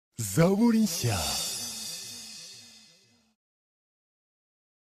zaburi nshya.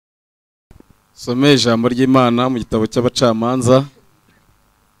 Some ijambo ry'Imana mu gitabo cy'abacamanza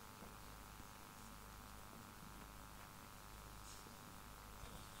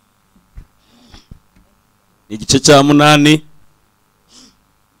igice cya 8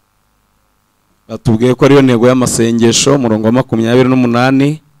 batubwiye ko ariyo ntego y'amasengesho murongo wa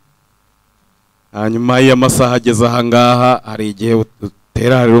 28. Hanyuma y'amasaha ageze ahangaha hari igihe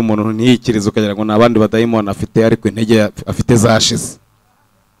utera hari umuntu ntiyikiriza ukagira ngo nabandi badayimoni afite ariko intege afite zashize.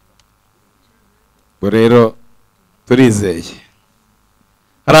 Rero turizeye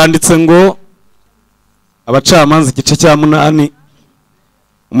haranditse ngo abacamanza igice cya 8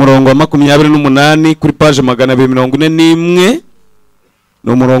 umurongo wa 28 kuri page 241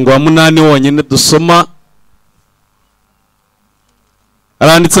 no umurongo wa 8 wonyine dusoma.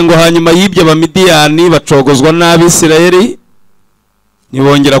 Haranditse ngo hanyuma y'ibyo abamidiyani bacogozwa n'Abisirayeli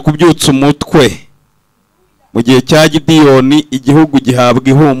ntibongera kubyutsa umutwe. Mu gihe cya Gideyoni igihugu gihabwa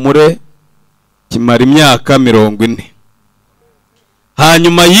ihumure kimara imyaka 40.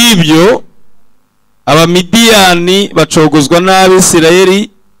 Hanyuma y'ibyo abamidiyani bacogozwa n'Abisirayeli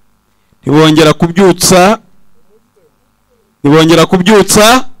ntibongera kubyutsa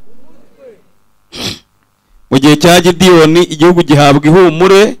mu gihe cya Gideyoni igihugu gihabwa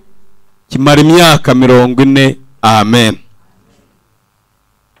ihumure kimara imyaka 40. Amen.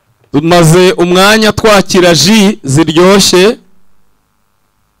 Tumaze umwanya twakira ji ziryoshye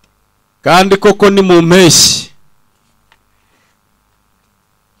kandi koko ni mu mpeshyi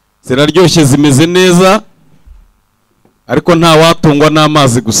ziraryoshye zimeze neza ariko nta watungwa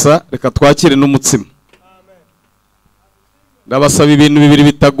n'amazi gusa. Reka twakire n'umutsima. Ndabasaba ibintu bibiri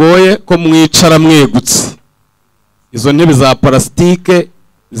bitagoye ko mwicara mwegutse. Izo ntebe za parasitike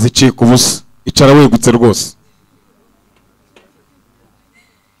zicika ubusa, icara wegutse rwose.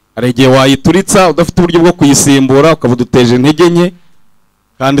 Hari igihe wayituritsa udafite uburyo bwo kuyisimbura ukavuduteje intege nke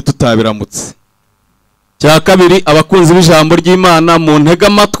kandi tutabiramutse. Cya kabiri, abakunzi b'ijambo ry'Imana mu ntega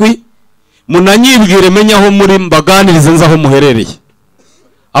amatwi munanyibwire menya aho muri mbaganirize nzaho muherereye.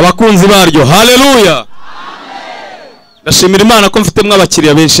 Abakunzi baryo, haleluya. Ndashimira Imana ko mfite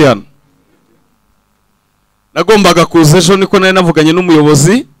mw'abakiriya benshi hano. Nagombaga kuza ejo niko nari navuganye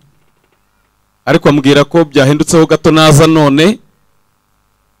n'umuyobozi ariko ambwira ko byahindutseho gato naza none.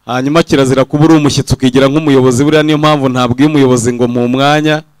 Hanyuma kirazira kuba uri umushyitsi ukigira nk'umuyobozi, buriya niyo mpamvu ntabwiye umuyobozi ngo mu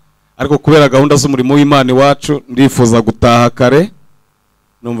mwanya, ariko kubera gahunda z'umurimo w'Imana iwacu ndifuza gutaha kare.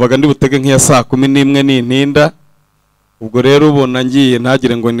 Numvaga ndi butege nk'iya saa 11 n'intinda. Ubwo rero ubona ngiye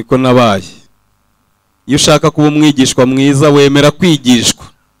ntagire ngo niko nabaye. Iyo ushaka kuba umwigishwa mwiza wemera kwigishwa.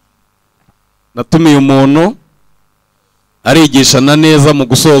 Natumiye umuntu arigishana neza, mu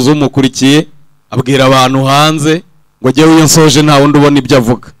gusoza umukurikiye abwira abantu hanze ngo jye uyo nsoje nta wundi ubona ibyo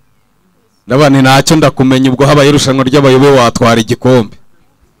avuga. Ndabane ntacyo ndakumenya ubwo habaye irushanwa ry'abayobe watwara igikombe.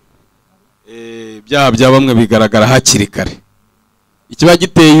 Byaha bya bamwe bigaragara hakiri kare. Ikiba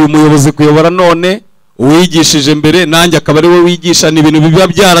giteye umuyobozi kuyobora none uwigishije mbere nanjye akaba ari we wigisha, ni ibintu biba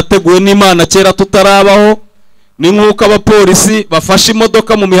byarateguwe n'Imana kera tutarabaho. Ni nk'uko abapolisi bafashe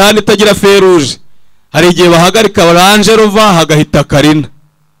imodoka mu mihanda itagira feruje, hari igihe bahagarika Range Rover hagahita Karina.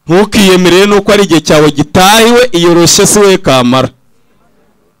 Ntukiyemerere nuko ari igihe cyawe gitahiwe, iyoroshye si we kamara.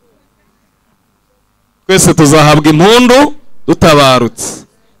 Twese tuzahabwa impundu dutabarutse,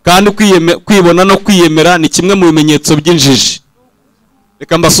 kandi kwibona no kwiyemera ni kimwe mu bimenyetso by'injiji.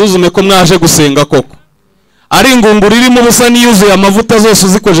 Reka mbasuzume ko mwaje gusenga koko. Ari ingunguru irimo ubusa niyuzuye amavuta zose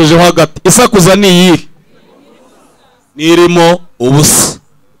uzikojejeho hagati, isakuza ni iyihe? Nirimo ubusa.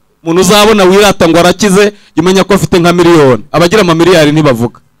 Umuntu uzabona wirata ngo arakize yumenya ko afite nka miliyoni. Abagira amamiliyari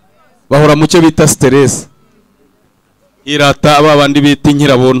ntibavuga, bahora mu cyo bita stress. Irata ababandi bita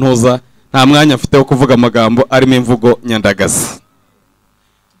inkirabontoza, nta mwanya afite wo kuvuga amagambo arimo imvugo nyandagazi.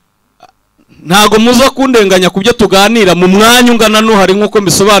 Ntago muza kundenganya kubyo tuganira mu mwanya ungana n'uhari nk'uko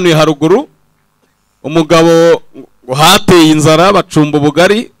mbisobanuye haruguru. Umugabo ngo hateye inzara bacumba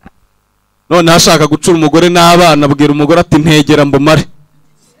ubugari, none hashaka gucura umugore n'abana, abwira umugore ati ntegera mbumare.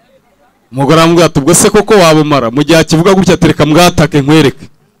 Umugore amubwira ati ubwo se koko wabumara? Mu gihe akivuga gutya tereka mbwatake nkwereke.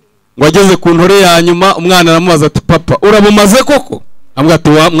 Ngo ageze ku ntore ya nyuma umwana aramubaza ati papa urabumaze koko? Amubwira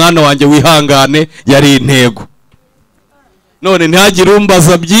ati mwana wanjye wihangane yari intego. None ntihagire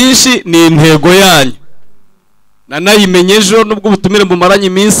umbaza byinshi, ni intego yanyu. Nanayimenye ejo nubwo ubutumire mumaranye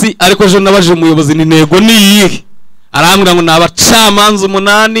iminsi, ariko ejo nabaje umuyobozi ni intego ni iyihe. Arambwira ngo n'abacamanza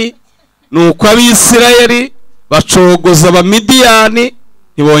 8 nuko Abisirayeli bacogoza abamidiyani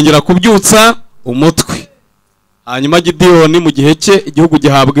ntibongera kubyutsa umutwe. Hanyuma Gideyoni mu gihe cye igihugu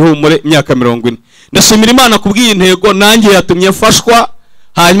gihabwa ihumure imyaka 40. Ndashimira Imana kubw'iyi ntego nanjye yatumye mfashwa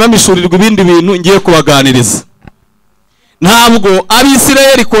hanyuma mishurirwa ibindi bintu ngiye kubaganiriza. Ntabwo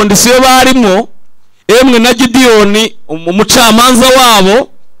Abisirayeli kondisiyo barimo emwe na Gideyoni umucamanza wabo,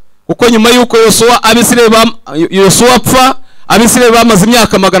 kuko nyuma yuko Yosuwa apfa Abisirayeli bamaze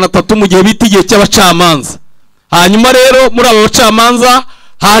imyaka 300 mu gihe bita igihe cy'abacamanza. Hanyuma rero muri abo bacamanza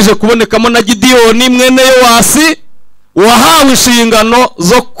haje kubonekamo na Gideyoni mwene Yowasi wahawe inshingano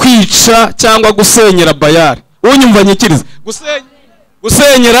zo kwica cyangwa gusenyera Bayari. Unyumva nyikiriza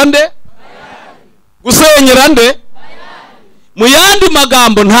gusenyera nde? Gusenyera nde? Mu yandi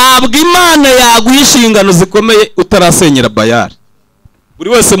magambo ntabwo Imana yaguha inshingano zikomeye utarasenyera Bayari. Buri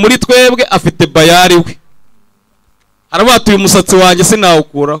wese muri twebwe afite Bayari we. Haravuga ati uyu musatsi wanjye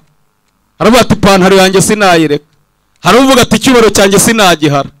sinawukuraho, haravuga ati ipantaro yanjye sinayireka, haravuga ati icyubaro cyanjye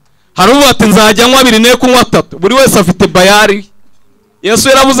sinagihara, haravuga ati nzajya nywa 2 ne kunywa 3. Buri wese afite Bayari. Yesu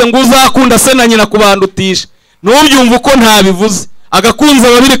yaravuze ngo uzakunda se na nyina kubandutisha. Nubyumva uko ntabivuze, agakunza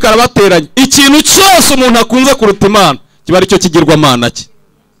babiri karabateranya. Ikintu cyose umuntu akunze kuruta Imana kiba ari cyo kigirwa Mana cye.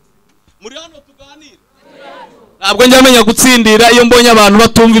 Muri hano tuganira ntabwo njyamenya gutsindira iyo mbonye abantu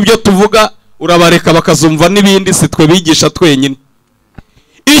batumva ibyo tuvuga, urabareka bakazumva n'ibindi, si twe bigisha twenyine.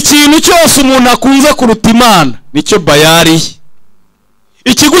 Ikintu cyose umuntu akunze kuruta Imana nicyo Bayari.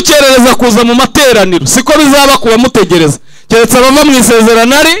 Ikigukerereza kuza mu materaniro siko bizaba kuba mutegereza, keretse abava mu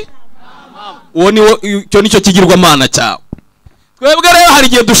isezerano ari uwo cyo nicyo kigirwa Mana cyawe. Twebwe rero hari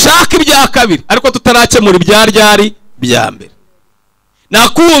igihe dushaka ibya kabiri ariko tutarakemura ibyaryari bya mbere.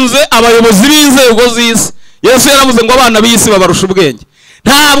 Nakunze abayobozi b'inzego z'isi. Yesu yaravuze ngo abana b'isi babarusha ubwenge.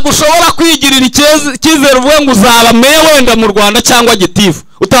 Ntabwo ushobora kwigirira icyizere uvuga ngo uzaba meya wenda mu Rwanda cyangwa gitifu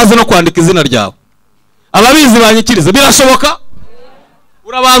utazi no kwandika izina ryawe. Ababizi banyikiriza birashoboka?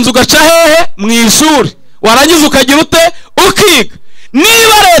 Urabanza ugaca hehe mu ishuri, warangiza ukagira ute ukiga.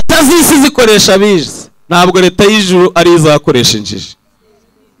 Niba leta z'isi zikoresha bize, ntabwo leta y'ijuru ari izakoresha injiji.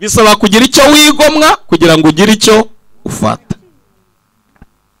 Bisaba kugira icyo wigomwa kugira ngo ugire icyo ufata.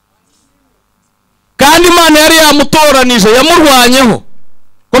 Kandi Imana yari yamutoranije, yamurwanyeho.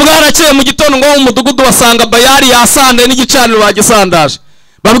 Ko bwarakeye mu gitondo ngo mu mudugudu basanga Bayari yasande n'igicaniro bagisandaje.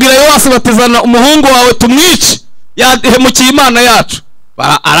 Babwira Yowasi batizana umuhungu wawe tumwice, yahemukiye Imana yacu.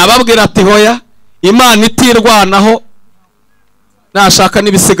 Arababwira ati hoya, Imana itirwanaho nashaka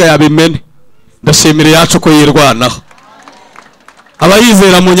n'ibisiga yabimene. Ndashimira yacu ko yirwanaho.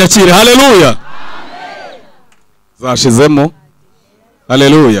 Abayizera mu nyakire. Haleluya. Amen. Zashizemo.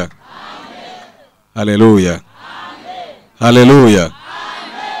 Haleluya. Haleluya. Haleluya.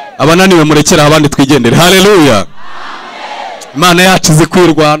 Abananiwe murekera abandi twigendere. Haleluya. Imana yacu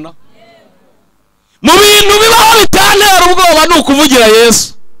zikwirwana. Mu bintu bibaho bitantera ubwoba ni ukuvugira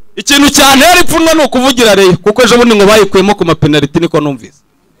Yesu. Ikintu cyantera ipfunwe ni ukuvugira Reyo, kuko ejo bundi ngo bayikuyemo ku mapenaliti niko numvise.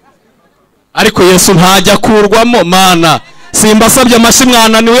 Ariko Yesu ntajya kurwamo. Mana simbasabye amashyi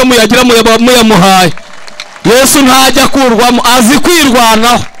mwana niwe muyagira muyamuhaye. Yesu ntajya kurwamo, azi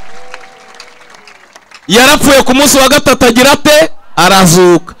kwirwanaho. Yarapfuye ku munsi wa gatatu agira ate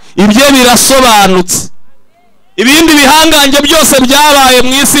arazuka. Ibye birasobanutse. Ibindi bihangange byose byabaye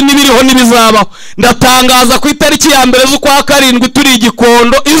mu isi n'ibiriho n'ibizabaho. Ndatangaza ku itariki ya mbere z'ukwa 7 turi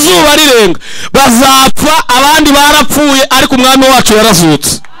Gikondo izuba rirenga bazapfa, abandi barapfuye ariko umwami wacu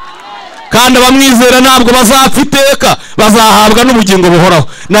yarazutse. Kandi abamwizera ntabwo bazapfa iteka, bazahabwa n'ubugingo buhoraho.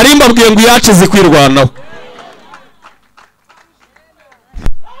 Nari mbabwiye ngo yacu zikwirwanaho.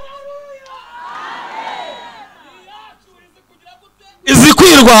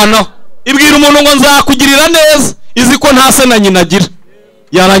 Izikwirwanaho. Ibwira umuntu ngo nzakugirira neza, izi ko nta se na nyina agira,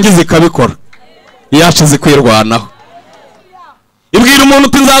 yarangiza ikabikora. Yacu zikwirwanaho. Ibwira umuntu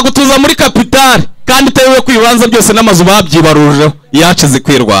uti nzagutuza muri kapitali, kandi itewe ku ibibanza byose n'amazu babyibarujeho. Yacu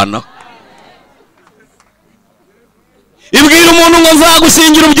zikwirwanaho. Ibwira umuntu ngo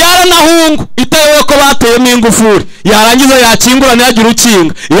nzagushingira ubyara nahungu, itewe ko bateyemo ingufuri, yarangiza yakingura ntiyagira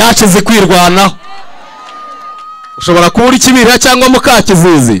ukinga. Yacu zikwirwanaho. Ushobora kubura ikibira cyangwa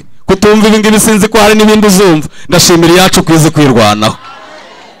mukakizizi kutumva ibingibi, sinzi ko hari n'ibindi uzumva. Ndashimira yacu kwize kwirwanaho.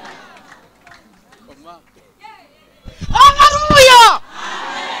 Haleluya.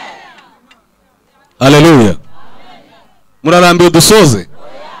 Haleluya. Murarambiwe dusoze?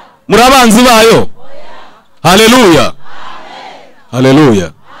 Murabanzi bayo? Haleluya.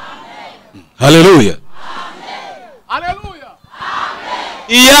 Haleluya. Haleluya. Haleluya.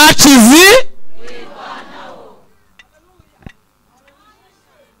 Iyachizi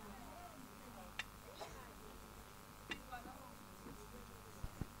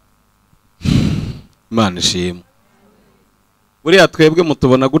Imana ishimwe. Buriya twebwe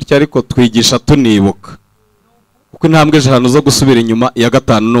mutubona gutya ariko twigisha tunibuka, kuko intambwe eshanu zo gusubira inyuma, iya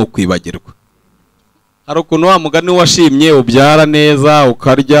gatanu no kwibagirwa. hari ukuntu wa mugani washimye ubyara neza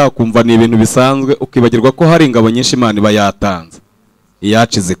ukarya ukumva ni ibintu bisanzwe ukibagirwa ko hari ingabo nyinshi Imana iba yatanze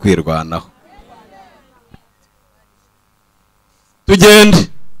iyacize kwirwanaho. Tugende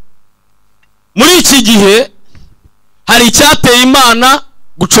muri iki gihe hari icyateye Imana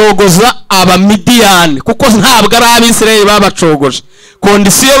gucogoza abamidiyani kuko ntabwo ari abisirayeli babacogoje.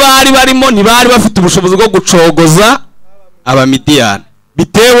 Kondisiyo bari barimo ntibari bafite ubushobozi bwo gucogoza abamidiyani.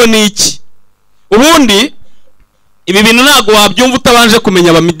 Bitewe n'iki? Ubundi ibi bintu ntabwo wabyumva utabanje kumenya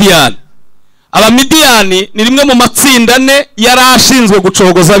abamidiyani. Abamidiyani ni rimwe mu matsinda ane yari ashinzwe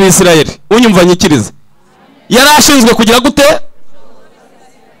gucogoza abisirayeli. Unyumva nyikirize? Yari ashinzwe kugira gute?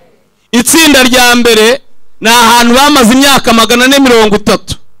 Itsinda rya mbere ni ahantu bamaze imyaka 430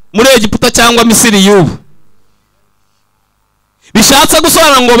 muri Egiputa cyangwa Misiri y'ubu. Bishatse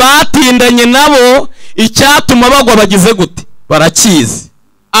gusobanura ngo batindanye nabo, icyatuma bagwa bagize gute? Barakizi.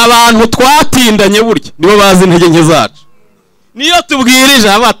 Abantu twatindanye burya nibo bazi intege nke zacu. Niyo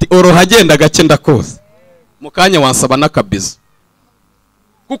tubwirije abati orohagenda gake ndakoze, mukanya wansaba n'akabizo,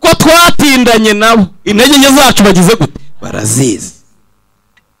 kuko twatindanye nabo intege nke zacu bagize gute? Barazizi.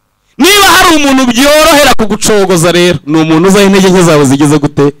 Niba hari umuntu byorohera kugucogoza rero ni umuntu uzaho intege nke zawe zigize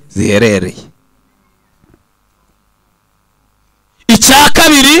gute? Ziherereye. Icya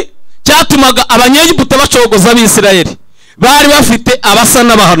kabiri cyatumaga abanyegiputa bacogoza abisirayeli, bari bafite abasa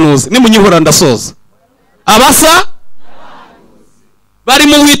n'abahanuzi. Nimunyihura ndasoza. Abasa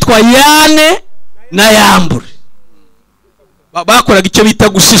barimo witwa Yane na Yambure, bakoraga icyo bita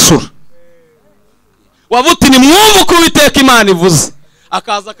gushishura. Wabuti ni mwumva uko Uwiteka Imana ivuze,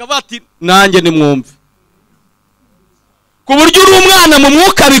 akaza akabati nanjye ni mwumve, ku buryo uri umwana mu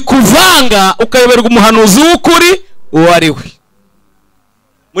mwuka bikuvanga ukayoberwa umuhanuzi w'ukuri uwo ari we.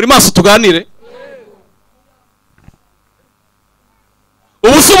 Muri maso tuganire.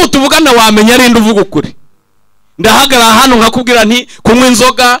 Ubusubu tuvugana wamenya rinde uvuga ukuri. Ndahagarara hano nkakubwira nti kunywa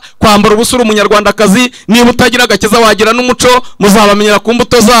inzoga, kwambara ubusuru umunyarwandakazi, niba utagira agakiza wagira n'umuco, muzabamenyera ku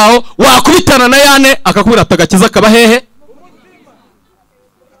mbuto zaho. Wakubitana na Yane akakubwira atagakiza kaba hehe?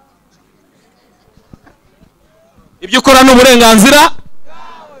 Ibyo ukora n'uburenganzira,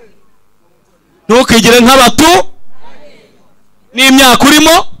 ntukigire nk'abatu n'imyaka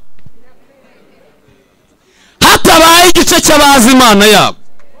urimo. Hatabaye igice cy'abazi Imana yabo,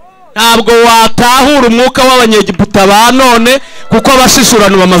 ntabwo watahura umwuka w'abanyegiputa ba none, kuko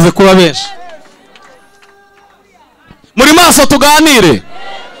abashishurano bamaze kuba benshi. Muri maso tuganire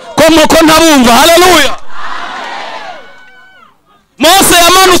ko muko ntabumva. Haleluya. Mose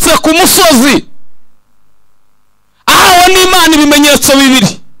yamanutse ku musozi ahawe n'Imana ibimenyetso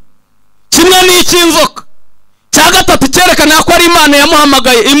bibiri, kimwe n'icy'inzoka, cya gatatu cyerekana ko ari Imana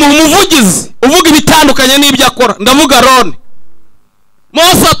yamuhamagaye imuha umuvugizi uvuga ibitandukanye n'ibyo akora. Ndavuga Aroni.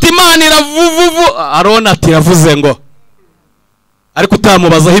 Mose ati Imana iravuvuvu, Aroni ati yavuze ngo, ariko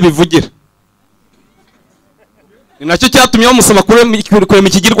utamubazaho ibivugira. Ni nacyo cyatumye bamusaba kurema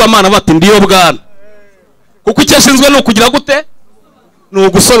ikigirwamana, bati ndiyo bwana, kuko icyo ashinzwe ni ukugira gute? Ni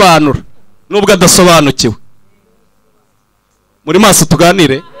ugusobanura nubwo adasobanukiwe. Muri maso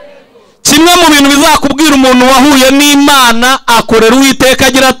tuganire. Kimwe mu bintu bizakubwira umuntu wahuye n'Imana akorera Uwiteka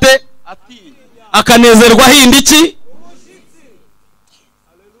agira ate? Akanezerwa ahinda iki?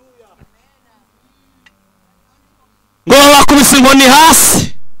 Ngo bakubise inkoni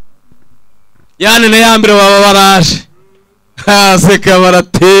hasi. Yane na Yambere baba baraje, haseka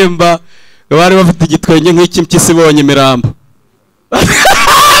baratemba, bari bafite igitwenge nk'iki mpyisi bonye imirambo.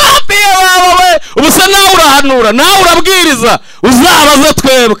 Ubusa nawe urahanura, nawe urabwiriza, uzabaze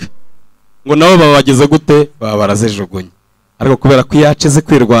twebwe. Ngo nabo baba bageze gute? Baba barazijugunye. Ariko kubera ko yacize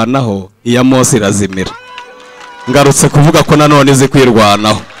kwirwanaho, iya Mose irazimira. Ngarutse kuvuga ko nanone izi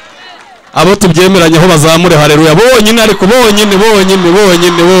kwirwanaho. Abo tubyemeranyeho bazamure haleluya bonyine, ariko bonyine.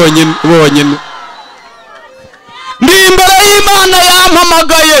 Ndi imbere y'Imana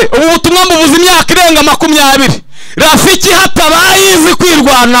yampamagaye, ubu butumwa mbuvuze imyaka irenga 20. Rafiki hatabaye izi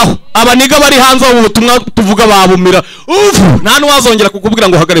kwirwanaho, abaniga bari hanze ubu butumwa tuvuga babumira. Nta n'uwazongera kukubwira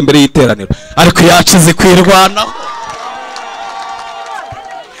ngo uhagare imbere y'iteraniro, ariko yacize kwirwanaho.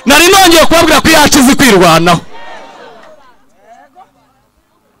 Nari nongeye kubabwira ko yacize kwirwanaho.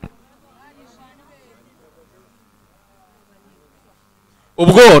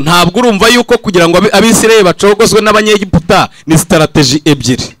 Ubwo ntabwo urumva yuko kugira ngo abisirayeli bacogozwe n'abanyegiputa ni strategy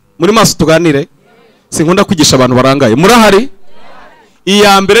ebyiri. Muri maso tuganire. Sinkunda kwigisha abantu barangaye. Murahari?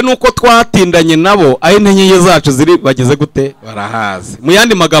 Iya mbere nuko twatindanye nabo, aho intege zacu ziri bageze gute? Barahazi. Mu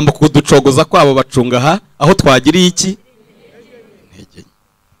yandi magambo kuducogoza kwabo bacunga aho twagiriye iki? Intege.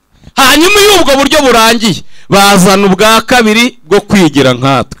 Hanyuma y'ubwo buryo burangiye bazana ubwa kabiri bwo kwigira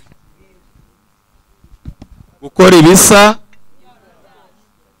nkatwe. gukora ibisa,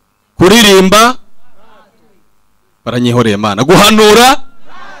 kuririmba, baranyihoreye Mana, guhanura,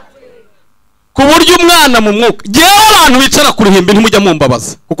 ku buryo umwana mu mwuka. Jewe abantu bicara ku ruhimbi ntimujya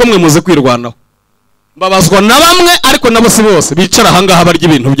mumbabaza kuko mwe muze kwirwanaho. Mbabazwa na bamwe ariko nabo si bose bicara ahangaha barya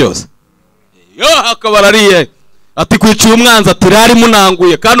ibintu byose. Yo akabarariye ati kwiciye umwanzi ati rari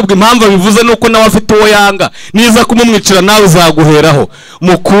munanguye, kandi ubwo impamvu bivuze nuko nawe afite uwo yanga, niza kumumwicira nawe uzaguheraho.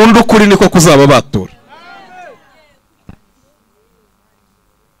 Mukunde ukuri niko kuzaba batura.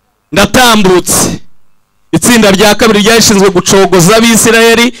 Ndatambutse. Itsinda rya kabiri ryashinzwe gucogoza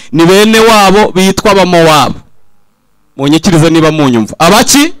abisirayeli ni bene wabo bitwa abamowabu. Munyikirize niba munyumva.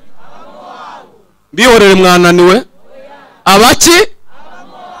 Abaki? Bihorere mwananiwe. Abaki?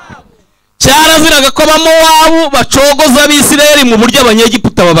 Cyaraziraga ko abamowabu bacogoza abisirayeli mu buryo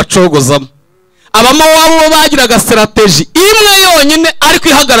abanyegiputa babacogozamo. Abamowabu bagiraga strategy imwe yonyine ariko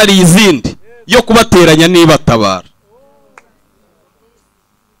ihagarariye izindi yo kubateranya nibatabara.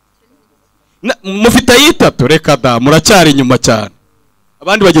 Mufite yitatu reka da muracyari inyuma cyane.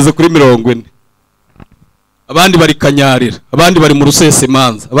 Abandi bageze kuri 40. Abandi bari kanyarira, abandi bari mu rusese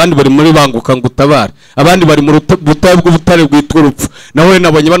manza, abandi bari muri banguka ngutabara, abandi bari mu butayu bw'ubutare bwitwa urupfu. Nawe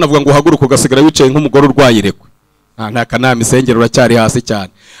nabonye banavuga ngo haguruka ugasigara wicaye nk'umugore urwayirekwe. Nta kanama isengero uracyari hasi cyane.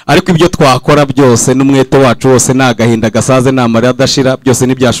 Ariko ibyo twakora byose n'umwete wacu wose nagahinda gasaze n'amarira adashira byose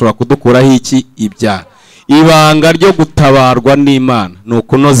n'ibyashobora kudukuraho iki ibya. Ibanga ryo gutabarwa n'Imana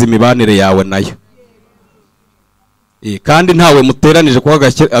nukunoza imibanire yawe nayo. Kandi ntawe muteranije kuko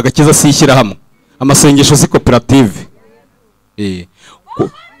agakiza sishyira hamwe. Amasengesho si koperative.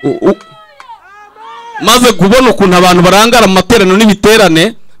 Maze kubona ukuntu abantu barangara mu materaniro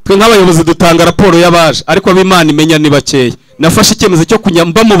n'ibiterane, twe nk'abayobozi dutanga raporo y'abaje, ariko ab'Imana imenya ni bakeya. Nafashe icyemezo cyo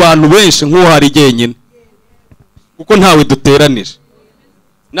kunyamba mu bantu benshi nk'uhari genyine, kuko ntawe duteranije.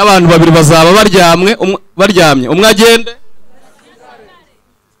 N'abantu babiri bazaba baryamye umwe agende,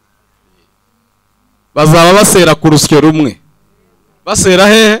 bazaba basera ku rusyo rumwe. Basera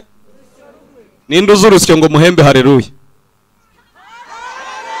hehe? Ninde uzi urusyo ngo muhembe haleluya?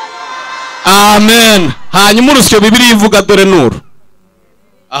 Amen. Hanyuma urusyo Bibiliya ivuga dore nuru.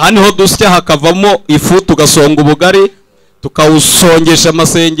 Aha niho dusya hakavamo ifu tugasonga ubugari, tukawusongesha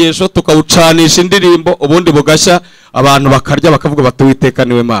amasengesho, tukawucanisha indirimbo, ubundi bugashya abantu bakarya bakavuga bati Uwiteka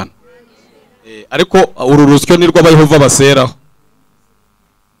niwe Mana. Ariko uru rusyo nirwo abayehova baseraho.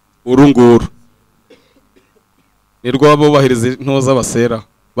 Urunguru nirwo abubahiriza intoza baseraho.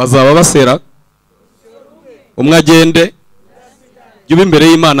 Bazaba basera umwe agende jya imbere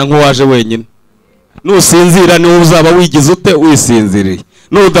y'Imana nk'uwaje wenyine. Nusinzira niwe uzaba wigize ute wisinziriye.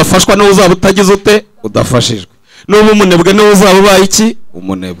 Nudafashwa niwe uzaba utagize ute udafashijwe. Nubu umunebwe niwe uzaba ubaye iki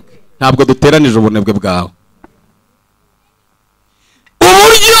umunebwe. Ntabwo duteranije ubunebwe bwawe.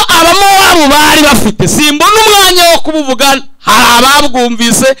 Uburyo abamowabu bari bafite simbona umwanya wo kubuvugana, hari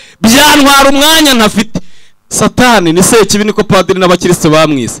ababwumvise byantwara umwanya ntafite. Satani ni sekibi niko padiri n'abakristo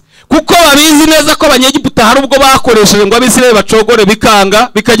bamwise, kuko babizi neza ko abanyegiputa hari ubwo bakoresheje ngo abisirayeli bacogore bikanga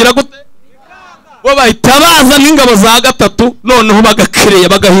bikagira gute, bo bahita baza n'ingabo za gatatu, noneho bagakereye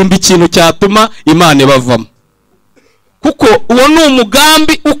bagahimba ikintu cyatuma Imana bavamo. Kuko uwo ni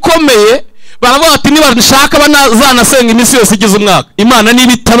umugambi ukomeye. Baravuga ati niba nshaka banazanasenga iminsi yose igize umwaka, Imana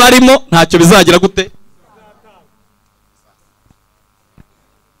niba itabarimo ntacyo bizagira gute.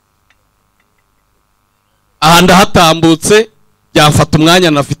 Aha ndahatambutse byamfata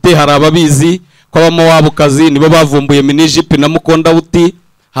umwanya nafite. Hari ababizi ko abamowabukazi nibo bavumbuye minijipi na mukondawuti,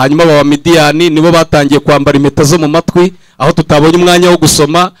 hanyuma baba Midiyani nibo batangiye kwambara impeta zo mu matwi. Aho tutabonye umwanya wo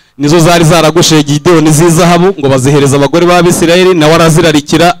gusoma, nizo zari zaragosheje Gideyoni z'izahabu ngo bazihereza abagore b'Abisirayeli, nawe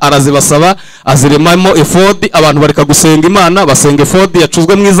arazirarikira arazibasaba aziremamo efodi. Abantu bareka gusenga Imana basenga efodi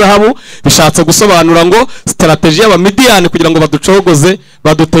yacuzwe mu izahabu. Bishatse gusobanura ngo strategy y'Abamidiyani kugira ngo baducogoze,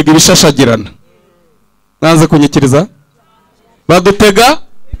 badutega ibishashagirana. Nanze kunyikiriza badutega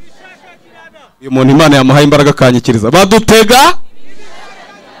uyu muntu Imana yamuhaye imbaraga kanyikiriza. Badutega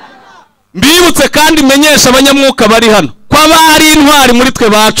mbibutse kandi menyesha abanyamwuka bari hano ko abari intwari muri twe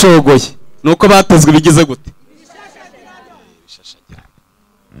bacogoye nuko batezwe bigize gute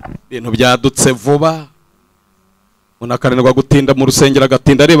ibintu byadutse vuba. Unakanirwa gutinda mu rusengero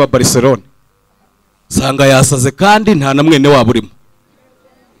agatinda areba Barcelona, sanga yasaze kandi nta na mwene wabo urimo.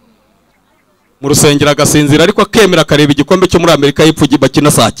 Mu rusengero agasinzira ariko akemera akareba igikombe cyo muri Amerika y'Epfo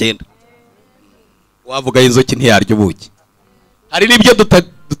bakina saa 9. Wavuga inzoki ntiyarya ubuki. Hari nibyo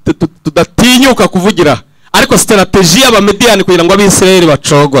tudatinyuka kuvugira, ariko strategy y'Abamidiyani kugira ngo Abisirayeli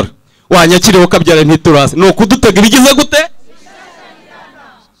bacogora wanyakiriho kabyara ntiturase no kudutega ibigize gute.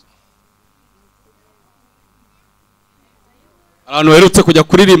 Abantu herutse kujya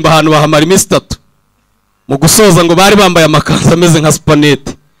kuririmba ahantu bahamara iminsi 3 mu gusoza ngo bari bambaye amakanzu ameze nka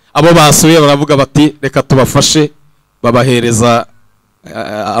supanete. Abo basuye baravuga bati reka tubafashe, babahereza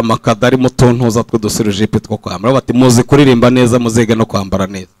amakada ari mu tuntuza tw'udusirujipe two kwambara. Bati muzi kuririmba neza, muzege no kwambara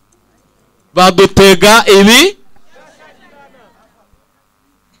neza. Badutega ibi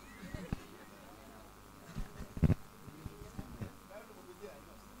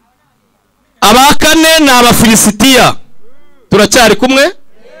abakane ni Abafilisitiya. Turacyari kumwe?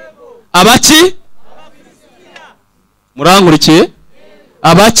 Abaki? Murankurikiye?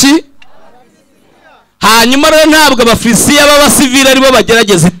 Abaki? Hanyuma rero ntabwo Abafilisitiya b'abasivili aribo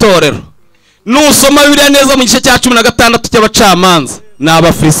bagerageza itorero. Nusoma Bibiliya neza mu gice cya 16 cy'Abacamanza, ni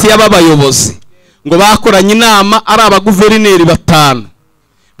Abafilisitiya b'abayobozi ngo bakoranye inama ari abaguverineri 5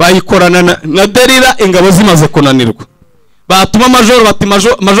 bayikorana na Delila ingabo zimaze kunanirwa. Batuma majoro bati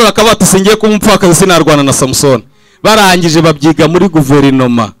majoro akaba ati singiye kumupfakaza sinarwana na Samson. Barangije babyiga muri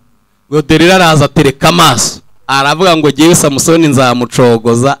guverinoma. Ngo Delila araza atereka amaso aravuga ngo giye Samson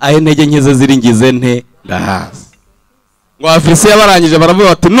nzamucogoza ahe intege nkize ziringize nte ndahaza. Ngo Abafilisitiya barangije baravuga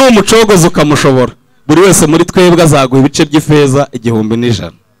bati numucogoza ukamushobora buri wese muri twebwe azaguha ibice by'ifeza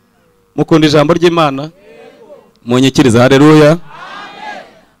 1,100. Mukunda ijambo ry'Imana? Munyikiriza haleluya.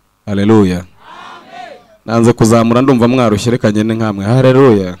 Haleluya. Nanze kuzamura ndumva mwarushye reka ngende nkamwe.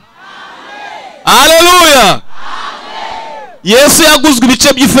 Haleluya. Haleluya. Yesu yaguzwe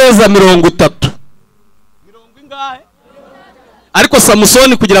ibice by'ifeza 30. Ariko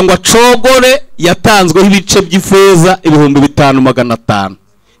Samsoni kugira ngo acogore yatanzweho ibice by'ifeza 5,500.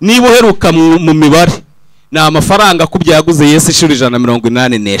 Niba uheruka mu mibare ni amafaranga kubya yaguze Yesu ishuri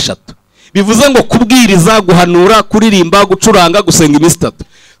 183. Bivuze ngo kubwiriza, guhanura, kuririmba, gucuranga, gusenga iminsi 3.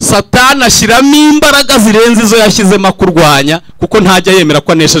 Satani ashyiramo imbaraga zirenze izo yashyizemo kurwanya, kuko ntajya yemera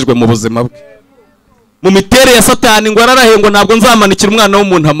ko aneshejwe mu buzima bwe. Mu mitere ya Satani ngo ararahe ngo ntabwo nzamanikira umwana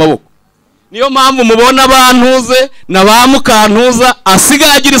w'umuntu amaboko. Niyo mpamvu mubona abantuze na bamukantuza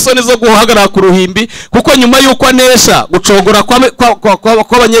asigaye agira isoni zo guhagarara ku ruhimbi, kuko nyuma yuko anesha gucogora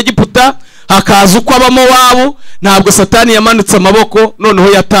kw'Abanyegiputa hakaza uko abamo wabo, ntabwo Satani yamanitse amaboko,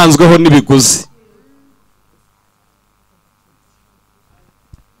 noneho yatanzweho n'ibiguzi.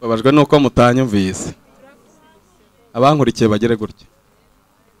 Babajwe nuko mutanyumvise. Abankurikiye bagere gutya.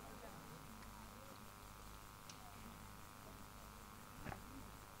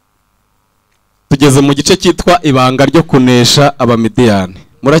 Tugeze mu gice cyitwa ibanga ryo kunesha Abamidiyani.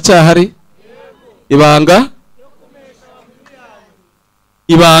 Muracyahari? Ibanga?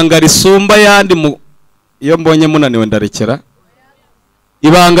 Ibanga risumba yandi iyo mbonye munaniwe ndarekera.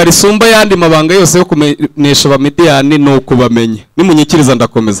 Ibanga risumba yandi mabanga yose yo kunesha Abamidiyani no kubamenya. Nimunyikiriza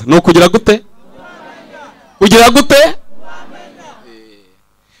ndakomeza. No kugira gute? Kugira gute?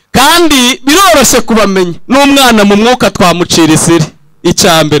 Kandi biroroshye kubamenya. N'umwana mu mwuka twamucira isiri.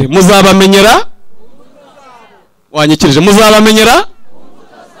 Icyambere muzabamenyera? Wanyikirije muzabamenyera?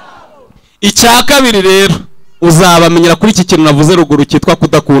 Icya kabiri rero uzabamenyera kuri iki kintu navuze ruguru cyitwa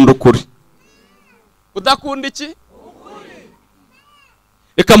kudakunda ukuri. Kudakunda iki?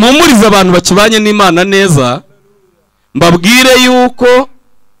 Reka mpumurize abantu bakibanye n'Imana neza, mbabwire yuko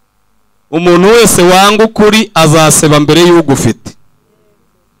umuntu wese wanga ukuri azaseba mbere y'ugufite.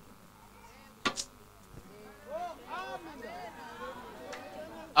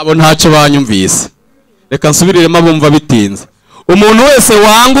 Abo ntacyo banyumvise. Reka nsubiriremo abumva bitinze. Umuntu wese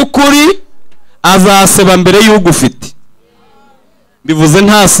wanga ukuri azaseba mbere y'ugufite. Bivuze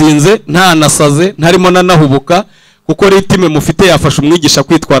ntasinze, nta nasaze, ntarimo nanahubuka, kuko ritime mufite yafasha umwigisha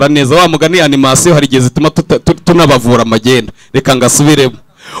kwitwara neza. Wa mugani animation hari gihe zituma tunabavura amagenda. Reka ngasubiremo.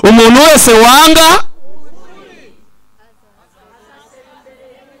 Umuntu wese wanga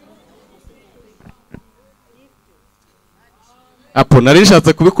apo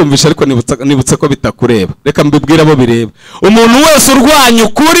narishatse kubikumvisha ariko nibutse ko bitakureba. Reka mbibwira abo bireba. Umuntu wese urwanya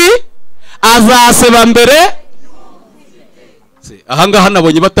ukuri azaseba mbere. Aha ngaha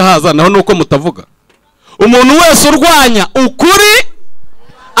nabonye batahaza naho nuko mutavuga. Umuntu wese urwanya ukuri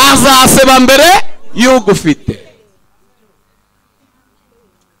azaseba mbere y'ugufite.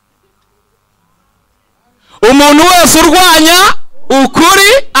 Umuntu wese urwanya ukuri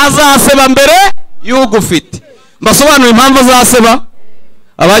azaseba mbere y'ugufite. Mbasobanura impamvu azaseba?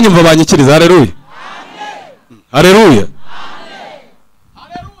 Abanyumva banyikiriza. Haleluya. Amen. Haleluya. Amen.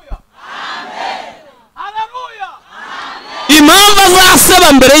 Haleluya. Amen. Haleluya. Impamvu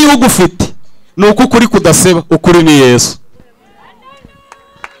azaseba mbere y'ugufite nuko ukuri kudaseba. Ukuri ni Yesu.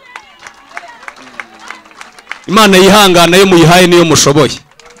 Imana yihangana yo muyihaye niyo mushoboye.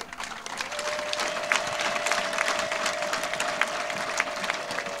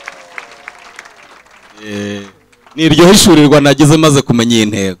 Ni iryo hishurirwa nagize maze kumenya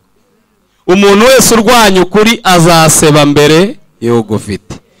intego. umuntu wese urwanya ukuri azaseba mbere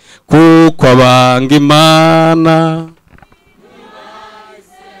y'ugufite, kuko abanga Imana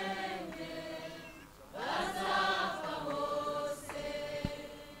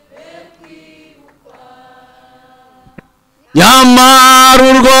nyamara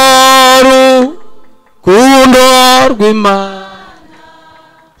urwo rukundo rw'Imana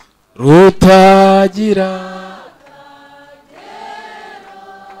rutagira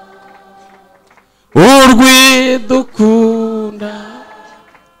urwidukunda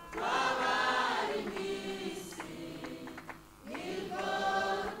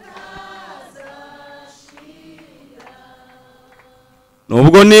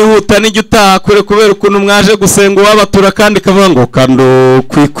nubwo nihuta n'ijya utaha kure kubera ukuntu mwaje gusenga uwabatura kandi kavuga ngo kando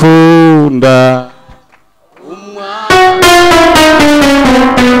kwikunda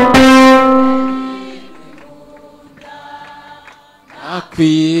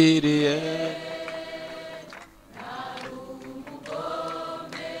akwiriye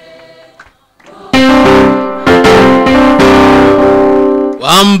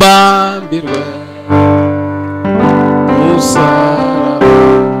wambambirwe musaraba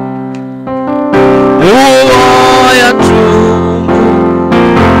uwo yacungu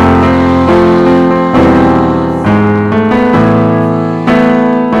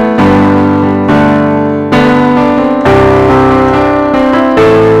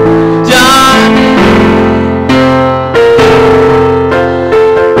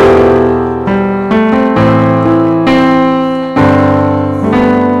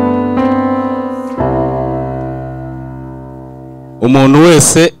umuntu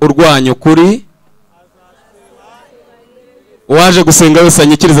wese urwanya ukuri, uwaje gusenga wese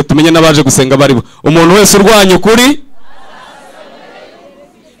anyikirize tumenye n'abaje gusenga baribo. Umuntu wese urwanya ukuri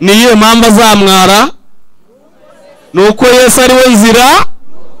niyo mpamvu azamwara, nuko Yesu ari we nzira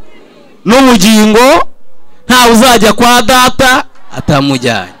n'ubugingo, ntawe uzajya kwa data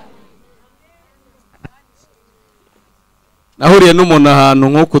atamujyanye. Nahuriye n'umuntu ahantu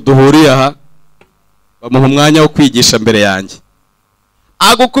nk'uko duhuriye aha, bamuha umwanya wo kwigisha mbere yanjye,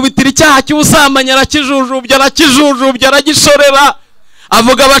 agukubitira icyaha cy'ubusambanyi arakijujubya aragishorera,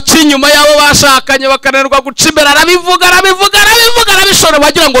 avuga baca inyuma yabo bashakanye bakananirwa guca imbere, arabivuga arabishora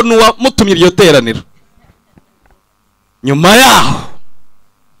bagira ngo nuwamutumye iryo teraniro. Nyuma yaho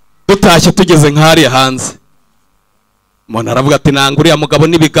dutashye tugeze nk'ahariya hanze, umuntu aravuga ati nanga uriya mugabo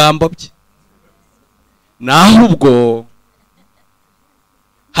n'ibigambo bye. Naho ubwo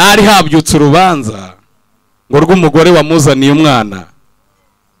hari habyutse urubanza ngo rw'umugore wamuzaniye umwana,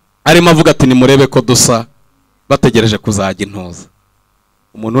 arimo avuga ati nimurebe ko dusa, bategereje kuzajya intoza.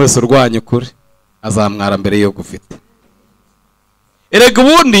 Umuntu wese urwanya ukuri azamwara mbere yo gufite. Erega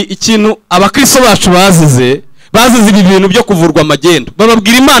ubundi ikintu abakristo bacu bazize ibi bintu byo kuvurwa amagendo,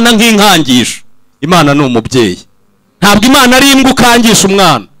 bababwira Imana nk'inkangisho. Imana ni umubyeyi, ntabwo Imana ari imbwa ukangisha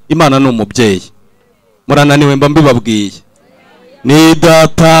umwana, Imana ni umubyeyi. Murananiwe mba mbibabwiye. Ni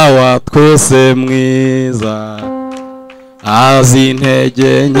data wa twese mwiza, azi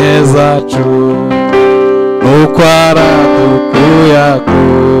intege nke zacu, nuko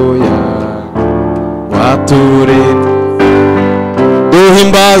aradukuyakuya waturinda.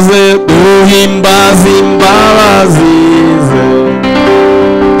 Duhimbaze imbabazi ze,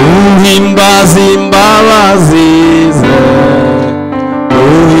 duhimbaze imbabazi ze,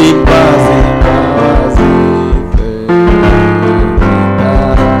 duhimbaze imbabazi ze.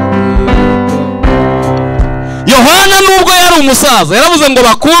 Yohana nubwo yari umusaza yaravuze ngo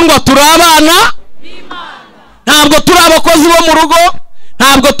bakundwa turi abana b'Imana, ntabwo turi abakozi bo mu rugo,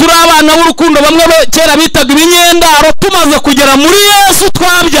 ntabwo turi abana b'urukundo bamwe kera bitaga ibinyendaro. Tumaze kugera muri Yesu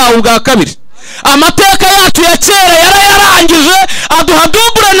twabyawe ubwa kabiri. Amateka yacu ya kera yarayarangije, aduha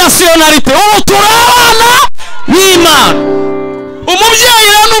double nationalite, ubu turi abana b'Imana. Umubyeyi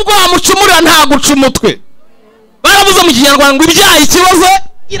rero nubwo wamucumurira nta guca umutwe. Baravuze mu Kinyarwanda ngo ibyaye ikibazo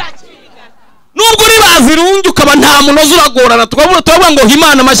irakigana, nubwo uri bazirungi ukaba nta munozo uragorana. Tukavuga ngo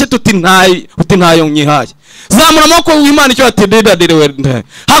Imana mashye tuti ntayo nyihaye. Zamura amaboko w'Imana icyo atededadire,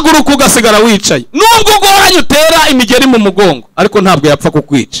 haguruka ugasigara wicaye. Nubwo ugoranye utera imigeri mu mugongo, ariko ntabwo yapfa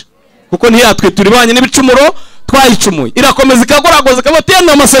kukwica, kuko ntiyatwitura ibanye n'ibicumuro twayicumuye. Irakomeza ikagoragoza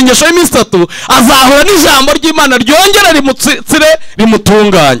ikabatenda amasengesho y'iminsi 3, azahura n'ijambo ry'Imana ryongera rimutsire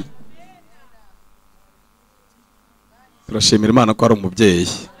rimutunganye. Turashimira Imana ko ari umubyeyi.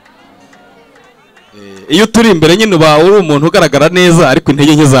 Iyo turi imbere nyine bawe uri umuntu ugaragara neza, ariko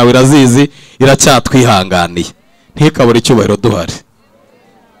intege nke zawe irazizi, iracyatwihanganiye, ntikabure icyubahiro duhari.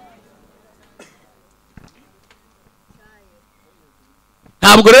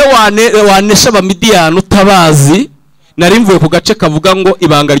 Ntabwo rero wanesha abamidiyani utabazi, nari mvuye ku gace kavuga ngo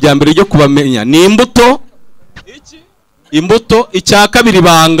ibanga rya mbere ryo kubamenya ni imbuto. Imbuto. Icya kabiri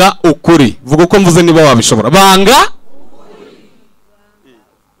banga ukuri. Vuga uko mvuze niba wabishobora. Banga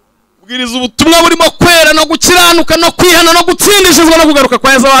bwiriza ubutumwa burimo kwera no gukiranuka no kwihana no gutsindishizwa no kugaruka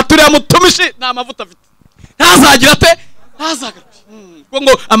kwa Yesu. Waturiya mutumishi nta mavuta afite, ntazagira ate, ntazagaruka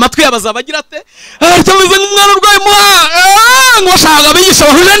ngo amatwi yabazabagira ate, cyameze nk'umwana urwaye muha ngo shaka abigisha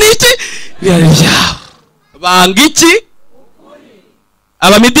bahuje n'iki birarya. Banga iki?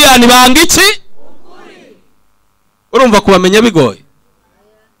 Abamidiyani banga iki? Urumva kubamenya bigoye?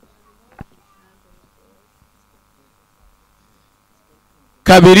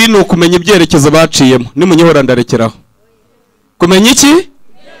 Kabiri ni ukumenya ibyerekezo baciyemo. Nimunyihora ndarekeraho. Kumenya iki?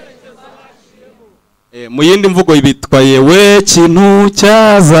 Mu yindi mvugo ibitwa yewe kintu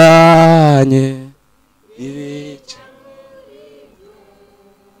cyazanye ibice.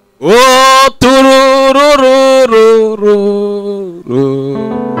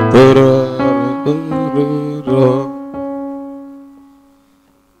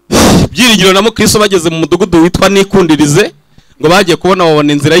 Byiringiro na Mukristo bageze mu mudugudu witwa Nikundirize, ngo bagiye kubona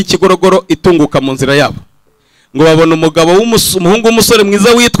babona inzira y'ikigorogoro itunguka mu nzira yabo, ngo babona umugabo umuhungu w'umusore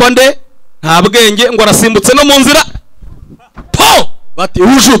mwiza witwa nde nta bwenge, ngo arasimbutse no mu nzira po bati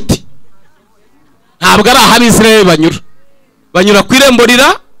ujuti. Ntabwo ari aha Abisirayeli banyura ku irembo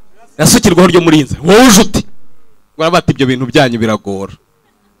rasukirwaho ryo muri inzira, wowe ujuti. Ngo bati ibyo bintu byanyu biragora,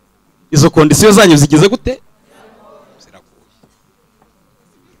 izo kondisiyo zanyu zigize gute?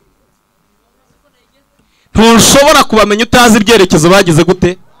 Ntushobora kubamenya utazi ibyerekezo bagize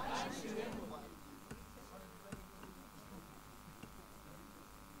gute?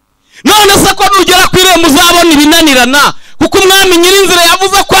 None se ko nugera ku irembo uzabona ibinanirana, kuko umwami nyirinzira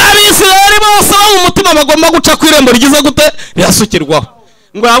yavuze ko Abisirayeli bose bo mu mutima bagomba guca ku irembo rigize gute? Rirasukirwaho.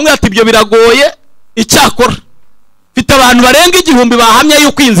 Ngo bamwe ati ibyo biragoye, icyakora mfite abantu barenga 1000 bahamya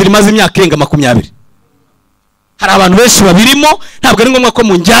yuko inzira imaze imyaka irenga 20. Hari abantu benshi babirimo, ntabwo ari ngombwa ko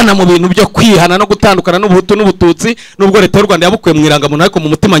munjyana mu bintu byo kwihana no gutandukana n'ubuhutu n'ubututsi, nubwo leta y'u Rwanda yabukuye mu irangamuntu, ariko mu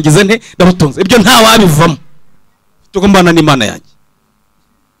mutima ngize nte ndabutunze. Ibyo nta wabivamo, tugombana n'Imana yanjye.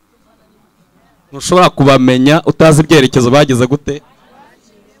 Ntushobora kubamenya utazi ibyerekezo bagize gute?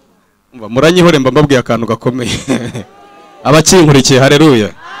 Umva muranyihore mbabwiye akantu gakomeye. Abakinkurikiye haleluya,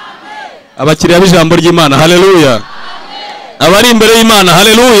 abakiriya b'ijambo ry'Imana haleluya, abari imbere y'Imana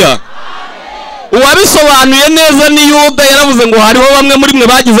haleluya. Uwabisobanuye neza ni Yuda, yaravuze ngo hariho bamwe muri mwe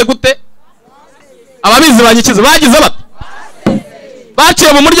bagize gute? Ababizi banyikize bagize bate?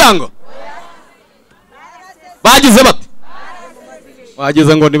 Baciye mu muryango bagize bate?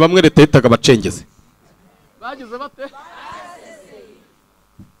 Bagize ngo ni bamwe leta yitaga abacengeze. Bagize bate?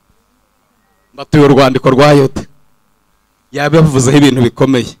 Batuye urwandiko rwa Yuda, yabivuzeho ibintu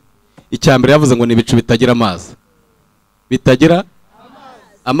bikomeye. Icyambere yavuze ngo ni ibicu bitagira amazi. Bitagira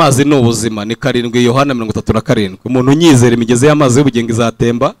amazi ni ubuzima, ni 7 Yohana 37. Umuntu unyizera imigezi y'amazi y'ubugingo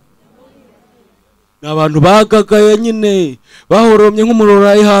izatemba. N'abantu bagagaye nyine bahoromye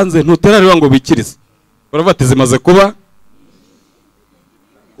nk'umururayi hanze, ntuterarira ngo bikirize. Baravuga zimaze kuba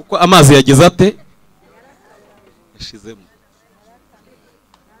uko amazi yagize ate yashizemo.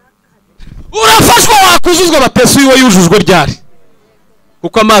 Urafashwa wakuzuzwa batesu iwe yujujwe ryari,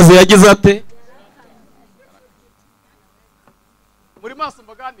 kuko amazi yagize ate. Muri maso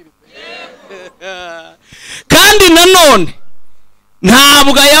mbaganirize. Kandi nanone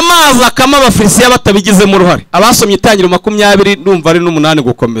ntabwo aya mazi akama Abafilisiya batabigizemo uruhare. Abasomye Itangiriro 20 ndumva ari n'8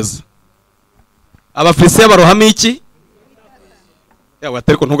 gukomeza. Abafilisiya barohama iki? Yawe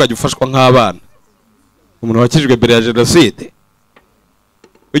atariko ntugajye ufashwa nk'abana. Umuntu wakijwe mbere ya jenoside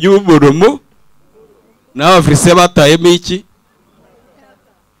ujye umurumu n'Abafilisiya batayemo iki?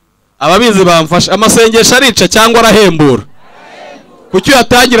 Ababizi bamfasha. Amasengesho arica cyangwa arahembura? Kuki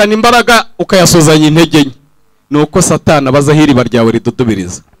yatangirana imbaraga ukayasozanya intege nke? Nuko Satani abaza hiriba ryawe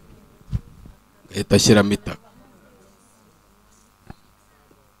ridudubiriza, gahita ashyiramo itaka.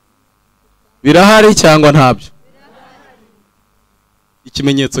 Birahari cyangwa ntabyo?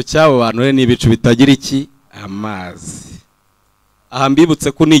 Ikimenyetso cy'abo bantu ni ibicu bitagira iki? Amazi. Aha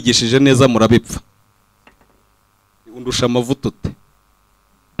mbibutse ko nigishije neza murabipfa. Undusha amavuta ute?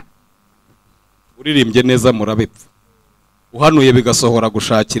 Uririmbye neza murabipfa. Uhanuye bigasohora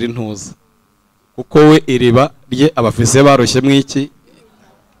gushakira intuza, kuko we iriba rye Abafilisiya baroshye mwiki?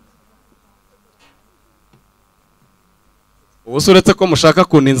 Ubusuretse ko mushaka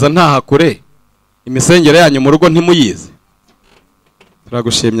kuninza ntaha kure, imisengere yanyu mu rugo ntimuyize.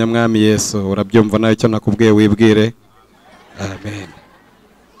 Turagushimye mwami Yesu, urabyumva nayo cyo nakubwiye wibwire. Amen.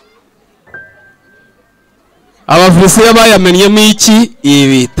 Abafilisiya bayamenyemo iki?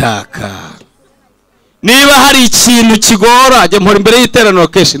 Ibitaka. niba hari ikintu kigora jye mpora imbere y'iteraniro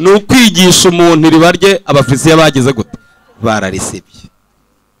kenshi ni ukwigisha umuntu iribarye abafisiya bagize gute bararisibye.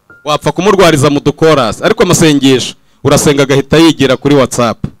 Wapfa kumurwariza mu dukorasi ariko amasengesho urasenga agahita yigira kuri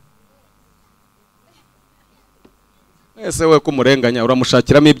WhatsApp. Ese we kumurenganya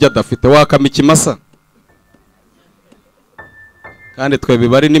uramushakiramo ibyo adafite wakama ikimasa. Kandi twe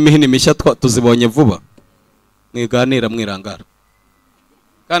bibari n'imihini mishya tuzibonye vuba. Mwiganira mwirangara.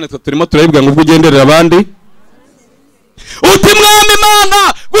 Kandi twe turimo turayibwa ngo ugenderera abandi. Uti mwami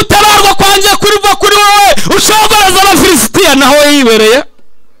Imana gutabarwa kwanje kuriva kuri wowe ushoboraza abafilisitiya naho yibereye.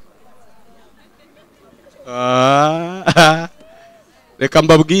 Reka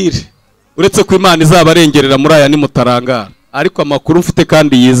mbabwire uretse ko Imana izabarengerera muri aya nimutarangara, ariko amakuru mfite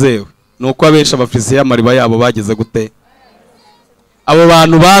kandi yizewe nuko abenshi abafilisitiya amariba yabo bagize gute. Abo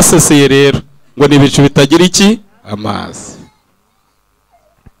bantu baseseye rero ngo ni ibicu bitagira iki amazi.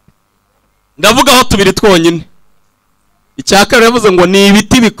 Ndavuga aho tubiri twonyine. Icyakare yavuze ngo ni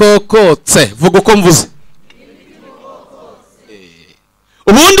ibiti bikokotse. Vuga uko mvuze.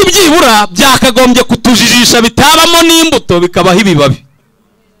 Ubundi byibura byakagombye kutujijisha bitabamo n'imbuto bikabaho ibibabi.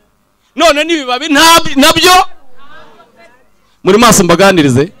 None n'ibibabi nabyo muri maso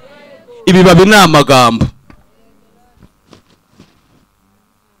mbaganirize. Ibibabi ni amagambo.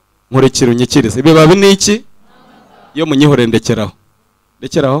 Nkurekira unyikirize. Ibibabi ni iki? Yo munyihore ndekeraho.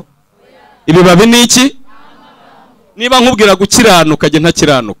 Ndekeraho? Ibibabi ni iki? Niba nkubwira gukiranuka jye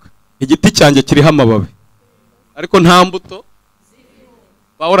ntakiranuka. Igiti cyanjye kiriho amababi. Ariko nta mbuto.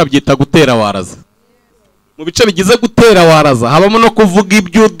 Bahora byita gutera waraza. Mu bice bigize gutera waraza habamo no kuvuga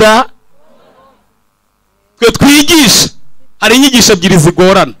ibyuda. Twe twigisha hari inyigisho ebyiri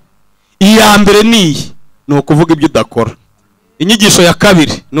zigorana. Iya mbere ni ukuvuga ibyo udakora. Inyigisho ya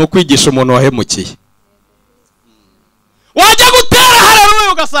kabiri ni ukwigisha umuntu wahemukiye. Wajya gutera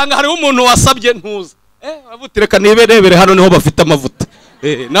hararuye ugasanga hariho umuntu wasabye ntuza. Avutireka niberebere hano niho bafite amavuta.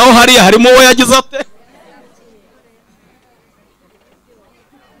 Naho hariya harimo uwo yagize ate.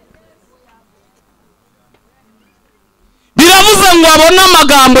 Biravuze ngo abona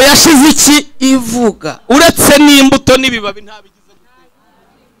amagambo yashize iki ivuga uretse n'imbuto n'ibibabi ntabigize gute.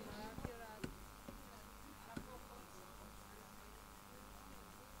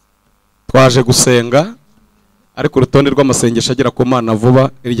 Twaje gusenga ariko urutonde rw'amasengesho agera ku Mana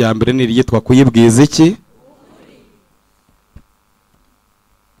vuba. Irya mbere ni iryitwa kuyibwiza iki.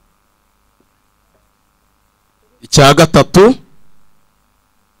 Icya gatatu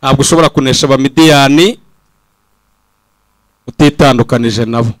ntabwo ushobora kunesha abamidiyani utitandukanije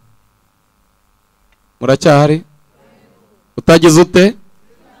nabo. Muracyahari? Utagize ute?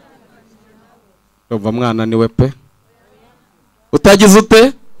 Umva mwana niwe pe. Utagize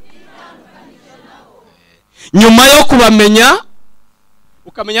ute? Nyuma yo kubamenya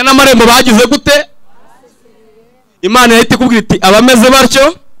ukamenya n'amarembo bagize gute. Imana yahita ikubwira iti abameze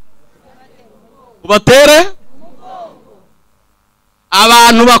batyo ubatere.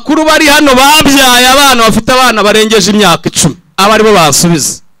 Abantu bakuru bari hano babyaye abana bafite abana barengeje imyaka 10 aba ari bo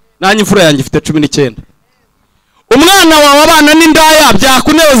basubiza. Nanjye imfura yanjye ifite 19. Umwana wawe abana n'indaya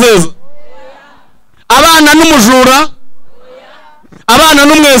byakunezeza? Abana n'umujura? Abana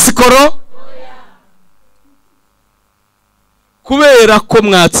n'umwesikoro? Kubera ko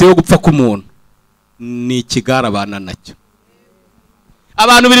mwatsi yo gupfa k'umuntu ni ikigara abana nacyo.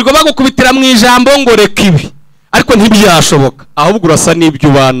 Abantu birirwa bagukubitira mu ijambo ngo reka ibi ariko ntibyashoboka, ahubwo urasa n'ibyo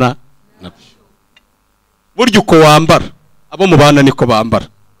ubana nabyo. Burya uko wambara abo mubana niko bambara.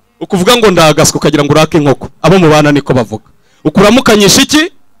 Ukuvuga ngo ndagaswe ukagira ngo urake inkoko, abo mubana niko bavuga. Ukuramukanyisha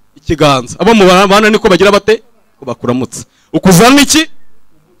iki ikiganza, abo mubana niko bagira bate ko bakuramutse. Ukuzana iki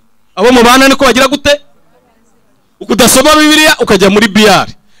abo mubana niko bagira gute. Ukudasoma Bibiliya ukajya muri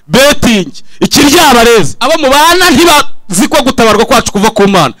biyari betting ikiryabareze, abo mubana ntibazi ko gutabarwa kwacu kuva ku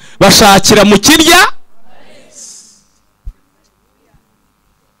Mana, bashakira mu kirya.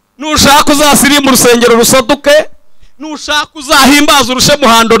 Nushaka uzasiri mu rusengero rusaduke, nushaka uzahimbaza urushe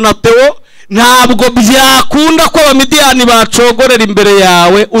muhando na Teo, ntabwo byakunda ko abamidiyani bacogorera imbere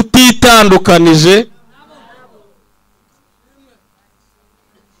yawe utitandukanije.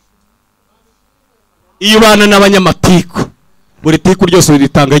 Iyo bana n'abanyamatiku buri tiku ryose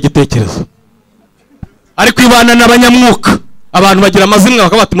ritanga igitekerezo, ariko ibana n'abanyamwuka abantu bagira amazimwe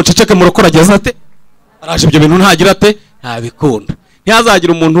bakabati muceceke murokora ageze ate araje ibyo bintu ntagira ate ntabikunda.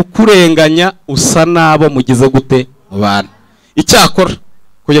 Ntihazagira umuntu kurenganya usa nabo mugize gute mu bana. Icyakora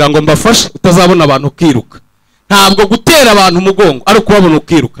kugira ngo mbafashe utazabona abantu ukiruka, ntabwo gutera abantu umugongo ari kubabona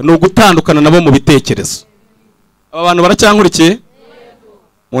ukiruka, no gutandukana nabo mu bitekerezo. Aba bantu baracyankurikiye?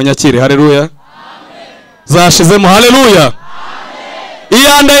 Munyakire haleluya. Zashizemo haleluya.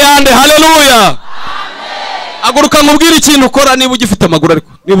 Iyande haleluya. aguruka nkubwire ikintu ukora niba ugifite amaguru,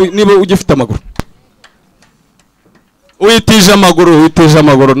 ariko niba ugifite amaguru witije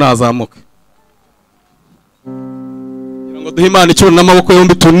amaguru nazamuke, kugira ngo duhe Imana icyubahiro n'amaboko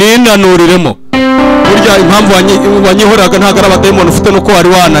yombi tuninanuremo. Burya impamvu wanyihoraga ntabwo ari abadayimoni ufite, nuko wari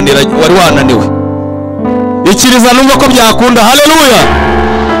wananiwe. Ikiriza numva ko byakunda. Haleluya.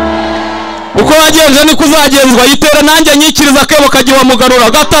 Uko wagenje niko uzagenzwa. Yitera nanjye nyikiriza akebo kagiye wamugarura.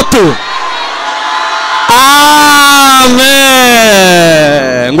 Gatatu.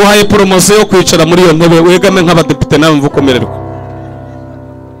 Amen. Nguhaye promosiyo yo kwicara muri iyo ntebe wegame nk'abadepite nawe mvu komererwa.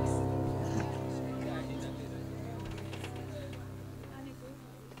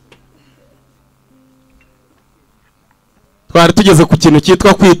 Twari tugeze ku kintu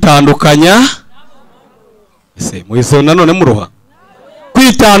cyitwa kwitandukanya. Ese muhiseho nanone muruha.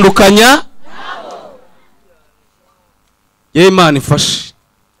 Kwitandukanya. Ye Imana ifashe.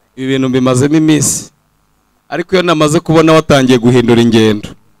 Ibi bintu bimazemo iminsi. Ariko iyo namaze kubona watangiye guhindura ingendo,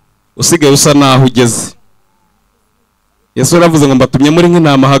 usigaye usa naho ugeze. Yesu yaravuze ngo mbatumye muri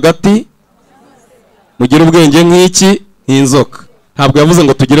nk'intama hagati, mugire ubwenge nk'iki, nk'inzoka. Ntabwo yavuze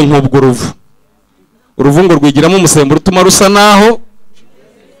ngo tugire nk'ubwo uruvu. Uruvu ngo rwigiramo umusemburo utuma rusa naho.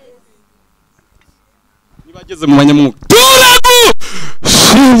 Nibageze mu banyamwuka, turagu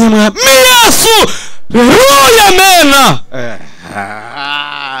shimye mwa Yesu, ruya mena.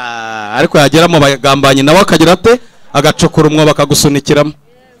 Ariko yageramo bagambanyi nawe akagira ate, agacokora umwo bakagusunikiramo,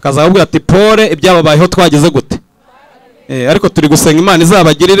 kazabubwira ati pole ibyababayeho twageze gute. Ariko turi gusenga Imana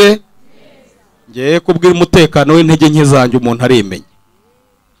izabagirire. Ngiye kubwira umutekano w'intege nke zanjye umuntu arimenya.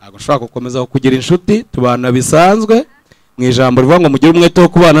 Ntabwo ushaka gukomeza kugira inshuti, tubana bisanzwe mu ijambo rivuga ngo mugire umwete wo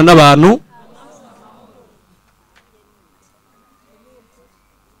kubana n'abantu.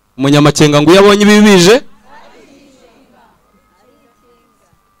 Umunyamakenga ngo yabonye ibibije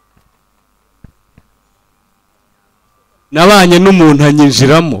nabanye n'umuntu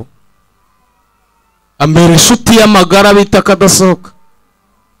anyinjiramo ambera inshuti y'amagara bita kadasohoka,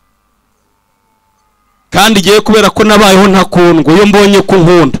 kandi igiye kubera ko nabayeho ntakundwa. Iyo mbonye ko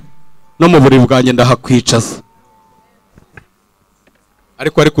nkunda no mu buri bwanjye ndahakwicaza,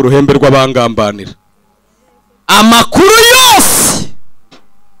 ariko ari ku ruhembe rw'abangambanira. Amakuru yose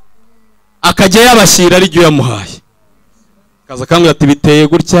akajya yabashyira ari ryo yamuhaye, kaza kambwira ati biteye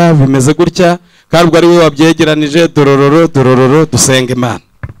gutya bimeze gutya, kandi ari we wabyegeranije. Dorororo dusenge Imana,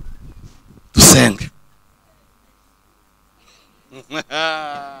 dusenge.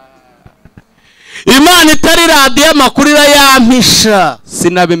 Imana itari radiyo amakuru irayampisha,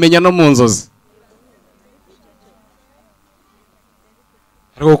 sinabimenya no mu nzozi.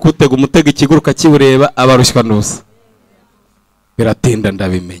 Ariko kutega umutego ikiguruka kibureba abarushywa n'ubusa, biratinda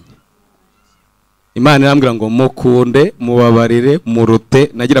ndabimenya. Imana irambwira ngo mukunde, mubabarire,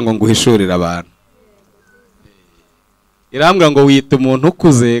 murute, nagira ngo nguhishurire abantu. Irambwira ngo wita umuntu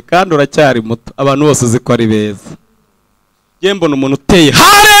ukuze kandi uracyari muto, abantu bose uzi ko ari beza. Ye mbona umuntu uteye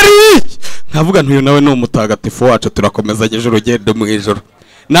haleluya, nkavuga ntuyu nawe ni umutagatifu wacu, turakomezanye urugendo mu ijoro.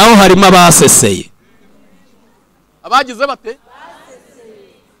 Naho harimo abaseseye. Abagize bate?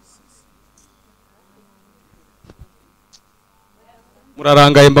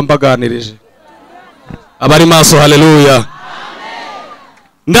 Murarangaye mbaganirije. Abari maso haleluya.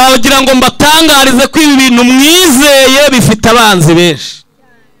 Ndagira ngo mbatangarize ko ibi bintu mwizeye bifite abanzi benshi,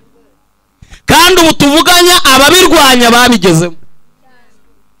 kandi ubu tuvuganya ababirwanya babigezemo.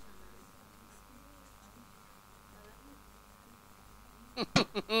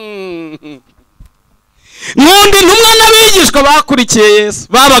 Nundi ntumwa n'abigishwa bakurikiye Yesu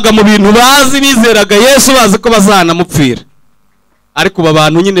babaga mu bintu bazi, bizeraga Yesu bazi ko bazanamupfira. Ariko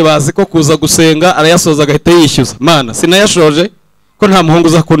abantu nyine bazi ko kuza gusenga arayasoza agahita yishyuza. Mana sinayashoje ko nta muhungu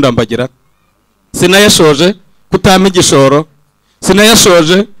uzakundambagira, sinayashoje kutampa igishoro,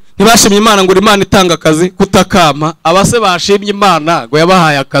 sinayashoje ntibashimye Imana ngo Imana itanga akazi kutakama. Abase bashimye Imana ngo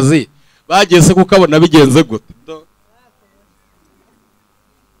yabahaye akazi bageze kukabona bigenze gute.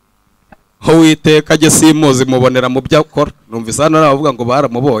 Ho witeka je simuzi mubonera mu byakora. Numvise hano aravuga ngo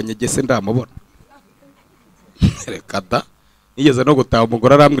baramubonye je se ndamubona. Reka da, nigeze no gutaha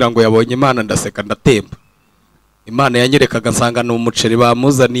umugore arambwira ngo yabonye Imana, ndaseka ndatemba. Imana yanyerekaga nsanga ni umuceri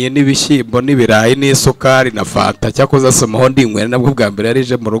bamuzaniye n'ibishyimbo n'ibirayi n'isukari na fanta, cyakoze asomaho ndinywera. Nabwo bwa mbere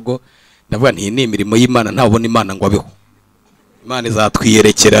yarije mu rugo, ndavuga nti ni imirimo y'Imana, nta ubona Imana ngo abeho. Imana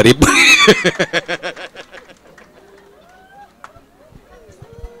izatwiyerekera rimwe.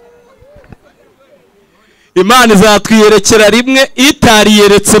 Imana izatwiyerekera rimwe.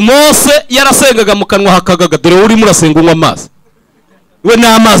 Itariyeretse Mose yarasengaga mu kanwa hakagaga, dore urimo urasenga unywa amazi, we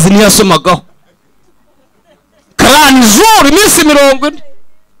n'amazi ntiyasomagaho. Karani juru iminsi 40.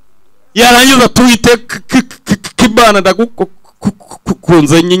 yarangiza tuwite kibana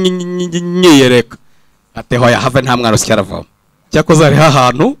ndagukunze nyiyereka ate hoya have nta mwana usikarava cyakoze ari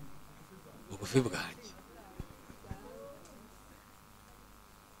hahantu ubufi bwanjye.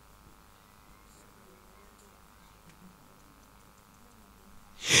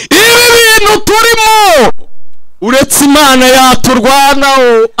 Ibi bintu turimo uretse Imana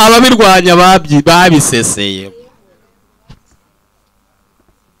yaturwanaho ababirwanya babiseseye.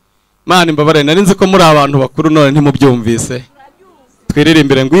 Mana imbabare nari nzi ko muri abantu bakuru none ntimubyumvise.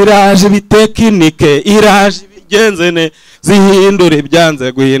 Twiririmbire ngo iraje bitekinike iraje bigenzene zihindure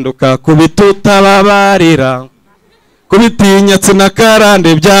byanze guhinduka kubitutababarira kubitinyatse na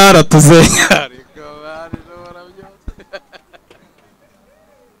karande byaratuzenya.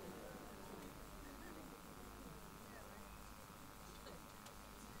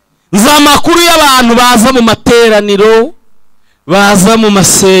 Za makuru y'abantu baza mu materaniro baza mu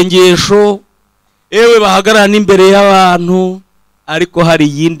masengesho ewe bahagarara imbere y'abantu ariko hari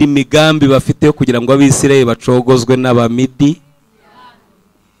yindi migambi bafite yo kugira ngo abisirayeli bacogozwe n'abamidi.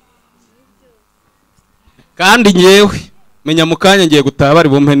 Kandi nyewe menya mukanya ngiye gutaha bari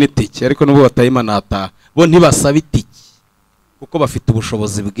bumpe n'itike ariko n'ubu batayimanata bo ntibasaba itike kuko bafite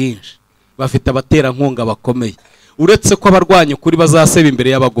ubushobozi bwinshi, bafite abaterankunga bakomeye. Uretse ko abarwanya ukuri bazaseba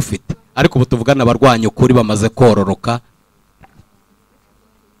imbere y'abagufite, ariko ubu tuvugana abarwanya ukuri bamaze kororoka.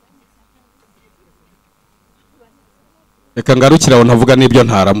 Reka ngarukira aho ntavuga n'ibyo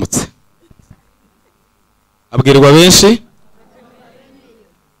ntaramutse. Abwirwa benshi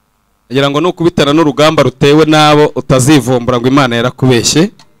agira ngo nukubitana n'urugamba rutewe nabo utazivumbura ngo Imana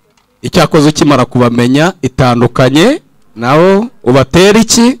yarakubeshye. Icyakoze ukimara kubamenya itandukanye nawo ubatera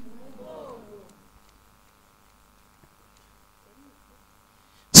iki?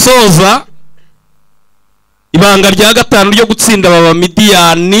 Soza ibanga rya gatanu ryo gutsinda baba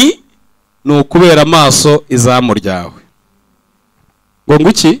Midiyani ni ukubera amaso izamu ryawe. Ngo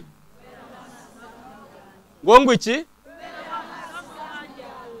iki? Ngo iki?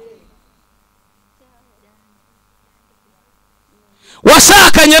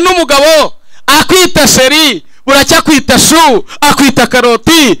 Washakanye n'umugabo akwita sheri buracya kwita shu akwita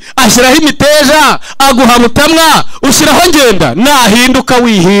karoti ashyiraho imiteja aguha butamwa ushyiraho ngenda nahinduka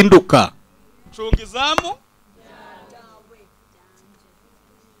wihinduka. Cunga izamu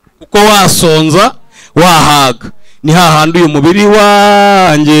uko wasonza wahaga ni hahandi uyu mubiri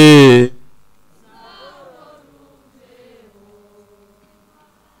wanjye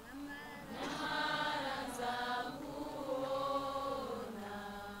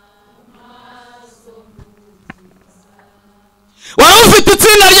wari ufite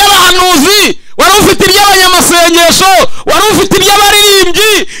itsinda ry'abahanuzi, wari ufite iry'abanyamasengesho, wari ufite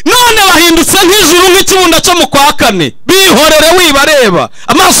iry'abaririmbyi, none bahindutse nk'ijuru nk'ikibunda cyo mu kwa kane. Bihorere wibareba,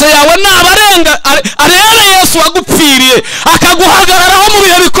 amaso yawe nabarenga arebe Yesu wagupfiriye akaguhagararaho mu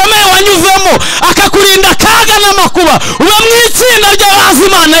bihe bikomeye wanyuzemo akakurinda akaga n'amakuba. Ube mu itsinda ry'abazi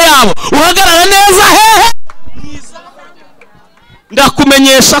Imana yabo uhagarara neza hehe.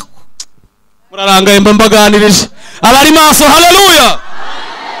 Ndakumenyesha ko murarangaye mbaganirije abari maso. Haleluya,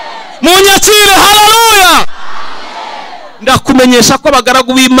 munyakire. Haleluya, ndakumenyesha ko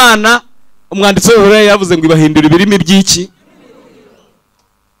abagaragu b'Imana umwanditsi w'Ibibiliya yavuze ngo ibahindura ibirimi by'iki.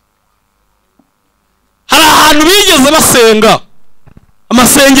 Hari ahantu bigeze basenga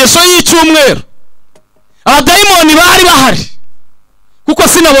amasengesho y'icyumweru abadayimoni bari bahari kuko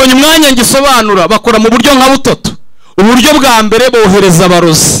sinabonye umwanya ngisobanura. Bakora mu buryo nka butatu. Uburyo bwa mbere bohereza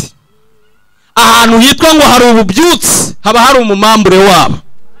abarozi ahantu hitwa ngo hari ububyutse, haba hari umumambure wabo.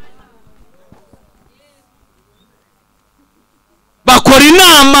 Bakora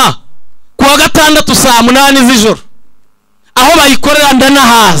inama kuwa gatandatu saa 8 z'ijoro aho bayikorera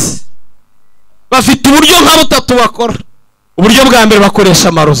ndanahazi. Bafite uburyo nka butatu bakora. Uburyo bwa mbere bakoresha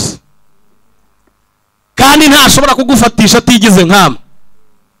amarozi kandi ntashobora kugufatisha atigize nkama.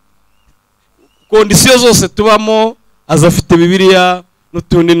 Kondisiyo zose tubamo azafite Bibiliya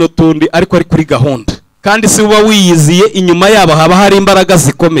n'utundi ariko ari kuri gahunda, kandi si uba wiyiziye inyuma yabo haba hari imbaraga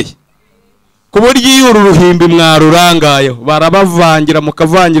zikomeye ku buryo iyo uruhimbi mwarurangayeho barabavangira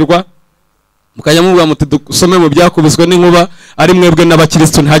mukavangirwa mukajya muvuga muti dusome mu byakubiswe n'inkuba ari mwebwe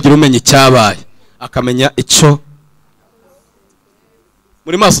n'abakristo ntihagire umenya icyabaye akamenya icyo.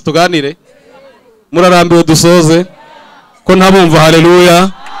 Muri maso tuganire, murarambiwe dusoze ko ntabumva.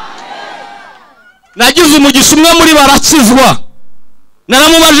 Haleluya, nagize umugisha umwe muri barakizwa.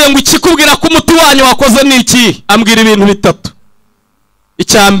 Naramubajije ngo ikikubwira ko umuti wanyu wakoze niki? Ambwira ibintu bitatu.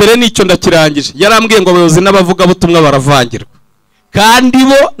 Icya mbere nicyo ndakirangije. Yarambwiye ngo abayobozi n'abavuga butumwa baravangirwa kandi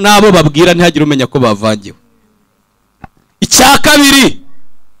bo nabo babwira ntihagire umenya ko bavangiwe. Icya kabiri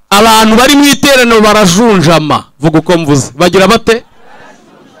abantu bari mu iteraniro barajunjama, vuga uko mvuze, bagira bate?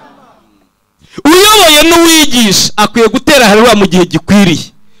 Uyoboye n'uwigisha akwiye gutera haleluya mu gihe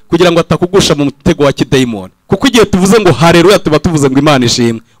gikwiriye kugira ngo atakugusha mu mutego wa kidayimoni, kuko igihe tuvuze ngo haleluya tuba tuvuze ngo Imana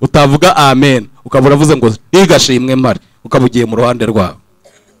ishimwe, utavuga amen ukabura uvuze ngo igashimwe mari, ukabugiye mu ruhande rwawe.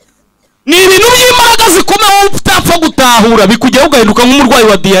 Ni ibintu by'imbaraga zikomeye utapfa gutahura, bikujyaho ugahinduka nk'umurwayi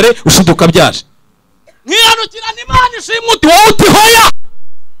wa diare ushiduka byaje. Nkihanukira n'Imana ishimwe uti wowe uti hoya,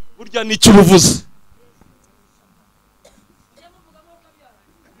 burya ni cyo ubuvuze.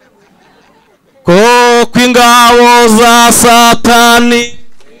 Ko ingabo za Satani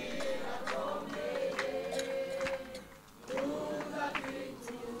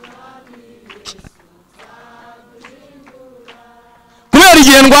kubera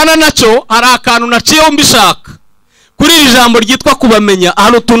igihe ndwana nacyo, hari akantu naciyeho mbishaka kuri iri jambo ryitwa kubamenya.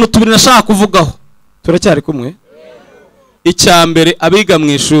 Hari utuntu tubiri nashaka kuvugaho. Turacyari kumwe? Icya mbere, abiga mu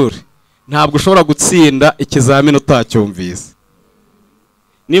ishuri ntabwo ushobora gutsinda ikizamini utacyumvise.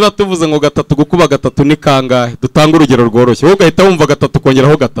 Niba tuvuze ngo 3 gukuba 3 ni kangahe, dutanga urugero rworoshye, wowe ugahita wumva 3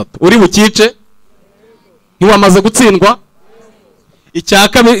 kongeraho 3 uri bukice, ntiwamaze gutsindwa. Icya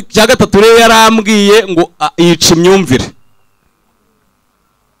gatatu rero yarambwiye ngo yica imyumvire.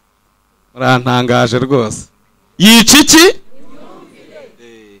 Murantangaje rwose. Yica iki?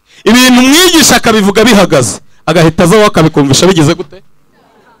 Ibintu umwigisha akabivuga bihagaze, agahita azaho akabikumvisha bigize gute?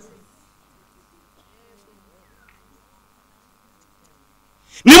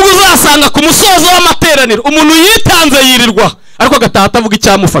 Nibwo uzasanga ku musozo w'amateraniro umuntu yitanze yirirwa, ariko agataha atavuga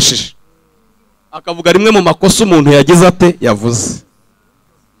icyamufashije, akavuga rimwe mu makosa umuntu yagize ate yavuze.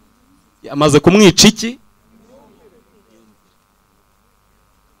 Yamaze kumwica iki?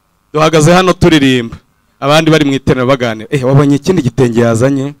 Duhagaze hano turirimba, abandi bari mu iteraniro baganira, wabonye ikindi gitenge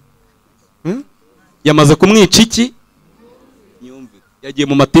yazanye? Yamaze kumwica iki? Yagiye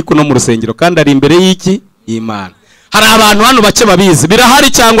mu matiku no mu rusengero, kandi ari imbere y'iki? Imana. Hari abantu hano bake babizi,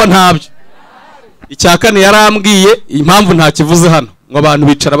 birahari cyangwa ntabyo? Icya kane yarambwiye impamvu nta kivuze hano, ngo abantu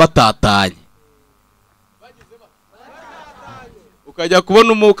bicara batatanye. Ukajya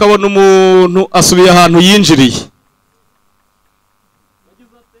kubona umuntu asubiye ahantu yinjiriye,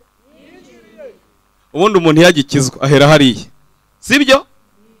 ubundi umuntu yagikizwa ahera hariya, sibyo?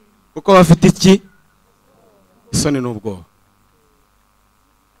 Kuko bafite iki? Isoni n'ubwoba.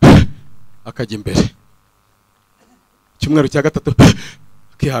 Akajya imbere. Cyumweru cya gatatu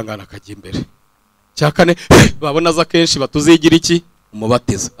akihangana akajya imbere. Cya kane babona za kenshi batuzigira iki?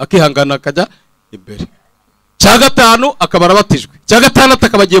 Umubatizo. Akihangana akajya imbere. Cya gatanu akaba arabatijwe. Cya gatandatu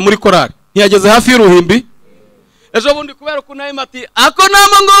akabagiye muri korari. Ntiyageze hafi y'uruhimbi. Ejo bundi kubera ukuntu ayimati ako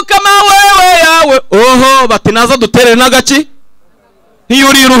namunguka mawewe yawe, oho bati naza duterere n'agaki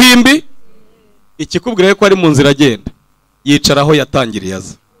ntiyuri uruhimbi. Ikikubwira ko ari mu nzira agenda, yicara aho yatangiriye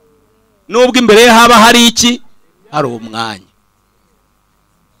aza, nubwo imbere ye haba hari iki? Hari umwanya.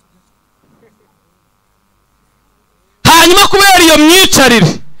 Hanyuma kubera iyo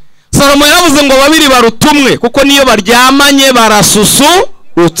myicarire, Salomo yaravuze ngo babiri barutumwe, kuko niyo baryamanye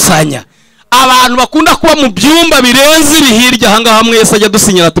barasusurutsanya. Abantu bakunda kuba mu byumba birenze ibihirya ahangaha hamwe Yesu ajya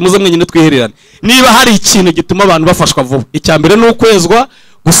dusinyira ati muze mwenyine twihererane. Niba hari ikintu gituma abantu bafashwa vuba, icya mbere ni ukwezwa,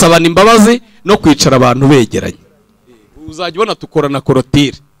 gusabana imbabazi no kwicara abantu begeranye. Uzajya ubona tukorana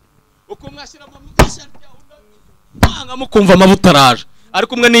korotire, uko mwashyira umugisha mwanga mukumva amabutaraje,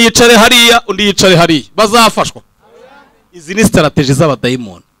 ariko umwe niyicare hariya undi yicare hariya, bazafashwa. Izi ni strategy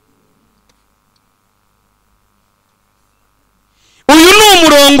z'abadayimoni. Uyu ni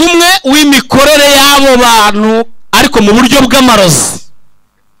umurongo umwe w'imikorere y'abo bantu, ariko mu buryo bw'amarozi.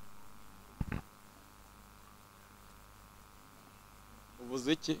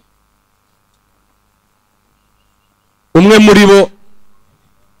 Uvuze iki? Umwe muri bo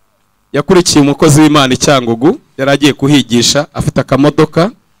yakurikiye umukozi w'Imana Icyangugu, yari agiye kuhigisha, afite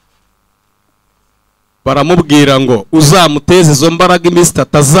akamodoka. Baramubwira ngo uzamuteze izo mbaraga iminsi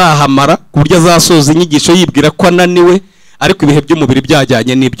 3 azahamara, ku buryo azasoza inyigisho yibwira ko ananiwe, ariko ibihe by'umubiri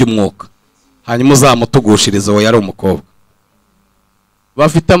byajyanye n'iby'umwuka, hanyuma uzamutugushiriza. Uwo yari umukobwa.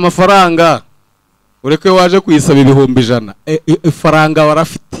 Bafite amafaranga, ureke waje kuyisaba 100,000. Ifaranga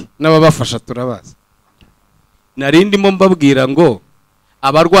barafite n'ababafasha turabazi. Narindimo mbabwira ngo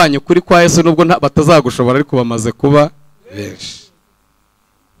abarwanya ukuri kwa Yesu nubwo batazagushobora, ariko bamaze kuba benshi.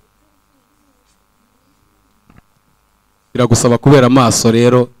 Biragusaba kubera amaso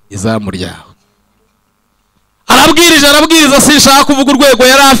rero izamu ryawe. Arabwiriza sinshaka kuvuga urwego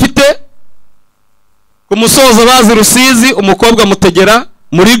yari afite. Ku musozo bazi Rusizi, umukobwa mutegera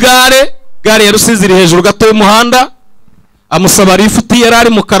muri gare ya Rusizi iri hejuru gato y'umuhanda, amusaba rifuti, yari ari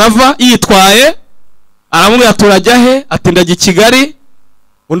mu karava yitwaye. Aramubwira turajya he? Ati ndajya i Kigali.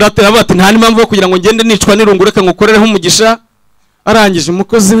 undi atera bati nta n'impamvu yo kugira ngo ngende nicwa n'irungu reka ngukorereho umugisha. Arangije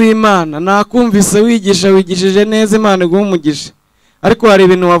umukozi w'Imana nakumvise wigishije neza Imana iguha umugisha, ariko hari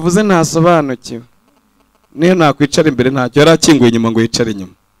ibintu wavuze ntasobanukiwe, niyo nakwicara imbere ntacyo. Yari akinguye inyuma ngo yicare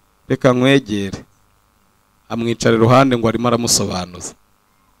inyuma, reka nkwegere. Amwicara iruhande ngo arimo aramusobanuza.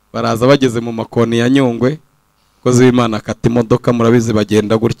 Baraza bageze mu makoni ya Nyungwe, umukozi w'Imana akata imodoka, murabizi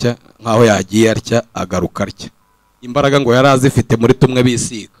bagenda gutya nkaho yagiye atya agaruka atya. Imbaraga ngo yari azifite muri tumwe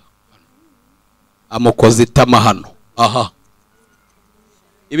bisiga, amukoze itama hano. Aha,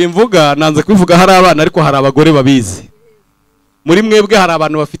 ibi mvuga nanze kubivuga hari abana, ariko hari abagore babizi. Muri mwebwe hari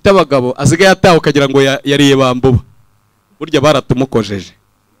abantu bafite abagabo asigaye ataha ukagira ngo yariye bambuba, burya baratumukojeje.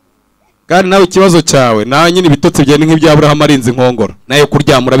 Kandi nawe ikibazo cyawe nawe nyine ibitotsi byawe nk'ibya Abrahamu arinze inkongoro, nayo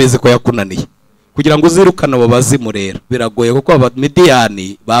kuryama urabizi ko yakunaniye. Kugira ngo uzirukane abo bazimu rero biragoye, kuko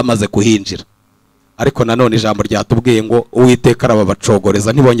Abamidiyani bamaze kuhinjira. Ariko nanone ijambo ryatubwiye ngo Uwiteka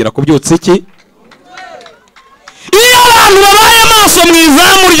arababacogoreza ntibongera kubyutsa iki. Iyo abantu babaye maso mu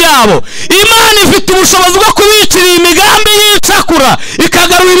izamu ryabo, Imana ifite ubushobozi bwo kubicira imigambi y'icakura,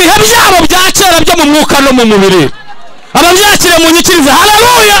 ikagarura ibihe byabo bya kera byo mu mwuka no mu mubiri. Ababyakire mu nyikirize,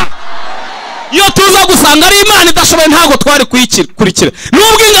 haleluya. Iyo tuza gusanga ari Imana idashoboye ntago twari kuyikurikira,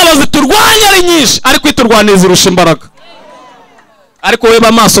 nubwo ingabo ziturwanya ari nyinshi, ariko iturwaniriza irusha imbaraga. Ariko weba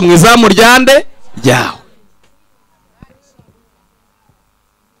amaso mu izamu ryande ryawe.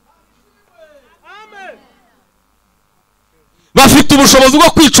 Bafite ubushobozi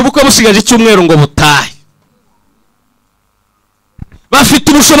bwo kwica ubukwe bushigaje icyumweru ngo butahe.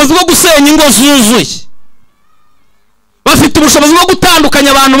 Bafite ubushobozi bwo gusenya ingo zuzuye. Bafite ubushobozi bwo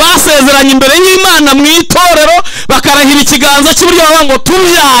gutandukanya abantu basezeranye imbere y'Imana mu itorero, bakarahira ikiganza cy'iburyo baba ngo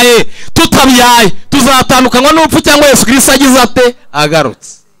tubyaye tutabyaye tuzatandukanywa n'urupfu cyangwa Yesu Kristo agize ate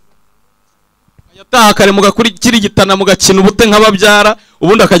agarutse. Yataha kare mugakurikira igitana mugakina ubute nk'ababyara,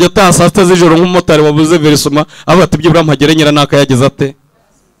 ubundi akajya ataha saa 7 z'ijoro nk'umumotari wabuze verisoma, avuga ati byibura mpagere nyira naka yagize ate.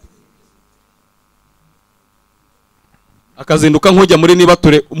 Akazinduka nkujya muri niba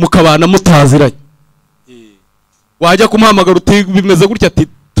ture mukabana mutaziranye. Wajya kumuhamagara uti bimeze gutya ati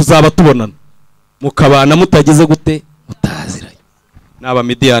tuzaba tubonana, mukabana mutagize gute mutaziranye.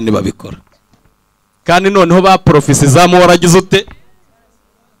 N'Abamidiyani babikora. Kandi noneho ba profesi zamu waragize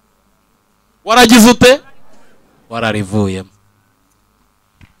ute, wararivuyemo.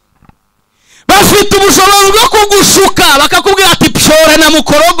 Bafite ubushobozi bwo kugushuka bakakubwira ati pshore na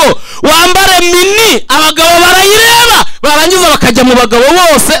mukorogo wambare mini, abagabo barayireba barangiza bakajya mu bagabo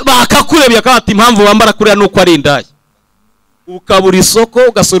bose bakakurebya akati impamvu wambara kuriya nuko ari indaya. Ukabura isoko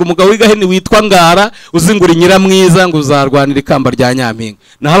ugasura umugabo w'igaheni witwa Ngara uzingura Nyiramwiza ngo uzarwanira ikamba rya Nyampinga.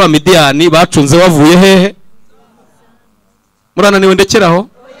 Naho Abamidiyani bacunze wavuye hehe? Murananiwe ndekeraho?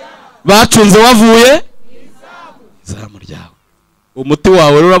 Bacunze wavuye izamu ryawe. Umuti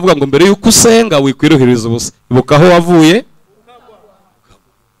wawe rero uravuga ngo mbere yuko usenga wikwiruhiriza ubusa, ibuka aho wavuye.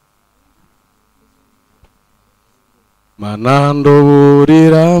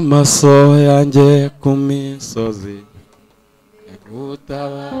 Mananduburira amaso yanjye ku misozi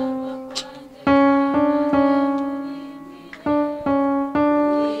utaba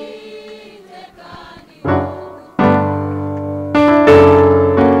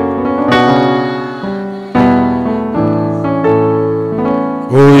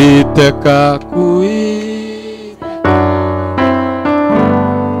Uiteka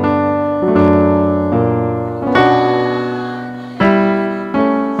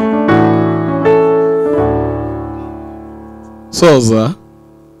soza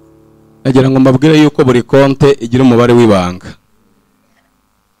agira ngo mbabwire yuko buri konte igira umubare w'ibanga.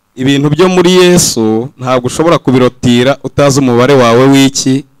 Ibintu byo muri Yesu ntabwo ushobora kubirotira utazi umubare wawe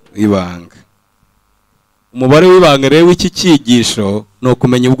w'iki w'ibanga. Umubare w'ibanga rero w'iki cyigisho no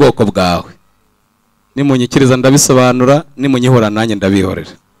kumenya ubwoko bwawe. Nimunyikiriza ndabisobanura, nimunyihora nanjye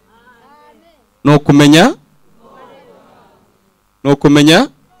ndabihorera. No kumenya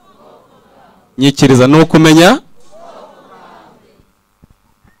nyikiriza no kumenya.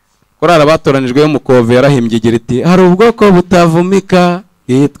 Korara batoranijwe yo mukove yarahimbye igira iti hari ubwoko butavumika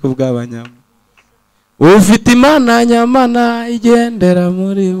hitwa ubw'abanyama, ufite Imana nyamana igendera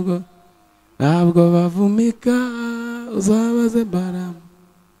muri bwo, ntabwo bavumika uzabaze Baramu,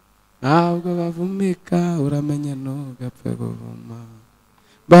 ntabwo bavumika uramenye ntugapfe kuvuma.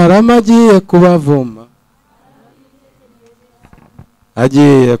 Baramu agiye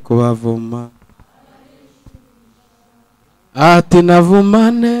kubavuma ati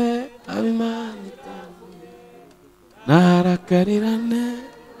navumane Imana narakarirane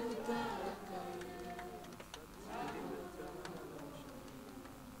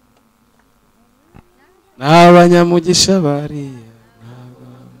n'abanyamugisha bariya ntabwo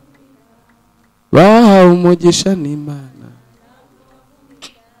bahawe umugisha n'Imana.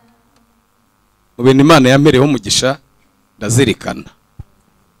 Mu bintu Imana yamereyeho umugisha ndazirikana.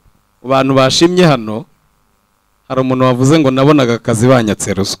 Mu bantu bashimye hano hari umuntu wavuze ngo nabonaga akazi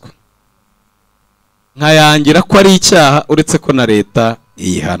banyatse ruswa. Nkayangira ko ari icyaha uretse ko na leta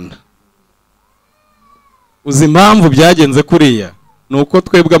iyihana. Uzi impamvu byagenze kuriya? Nuko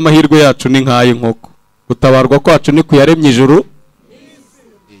twebwe amahirwe yacu ni nk'ayi nkoko. Gutabarwa kwacu ni kuyaremye ijuru.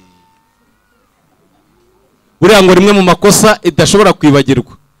 Buriya ngo rimwe mu makosa idashobora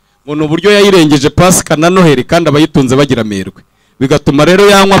kwibagirwa ngo ni uburyo yayirengeje Pasika na Noheli kandi abayitunze bagira amerwe, bigatuma rero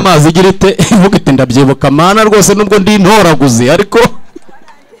yanywa amazi igira ite ivuga iti ndabyibuka Mana rwose nubwo ndi intoraguzi ariko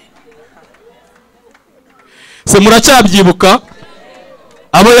se muracyabyibuka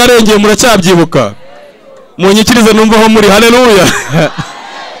abo yarengeye, muracyabyibuka munyikirize numva aho muri. Haleluya.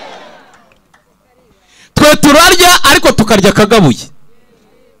 Twe turarya ariko tukarya kagabuye.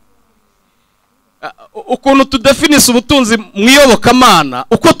 Ukuntu tudefinisa ubutunzi mwiyobokamana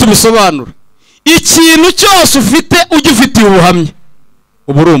uko tubisobanura, ikintu cyose ufite ugifitiye ubuhamya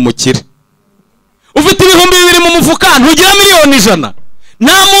ubu uri umukire. Ufite 2,000 mu mufuka ntugira miliyoni 100,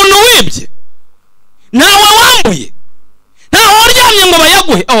 nta muntu wibye, ntawe wambuye, ntawe waryamye ngo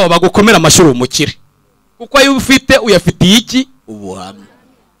bayaguhe, aho bagukomera amashuri umukire, kuko ayo ufite uyafitiye iki? Ubuhamya.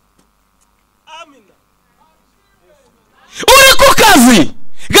 Uri ku kazi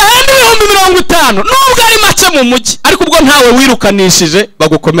gahenda 50,000 nubwo ari make mu mujyi, ariko ubwo ntawe wirukanishije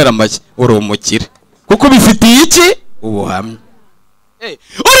bagukomera amashyi, uri umukire kuko bifitiye iki? Ubuhamya.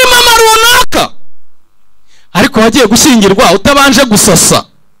 Uri mama runaka ariko wagiye gushyingirwa utabanje gusasa,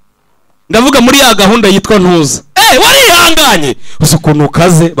 ndavuga muri ya gahunda yitwa ntuza, warihanganye uzi ukuntu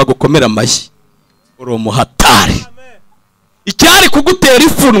ukaze bagukomera amashyi, uri umuhatari. Icyari kugutera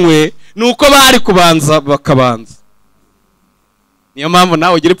ifunwe nuko bari kubanza bakabanza. Niyo mpamvu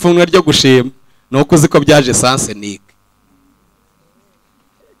nawe ugira ipfunwe ryo gushima, nuko uzi ko byaje sansenike.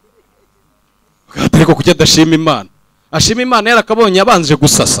 Ariko kuki adashima Imana? Ashima Imana yarakabonye yabanje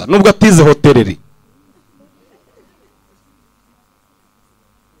gusasa nubwo atize hoteleri.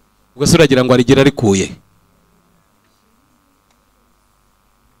 Ubwo se uragira ngo arigira arikuye?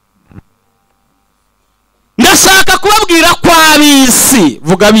 Ndashaka kubabwira kwa bisi,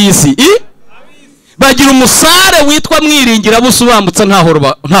 vuga bisi bagira umusare witwa Mwiringira busubambutsa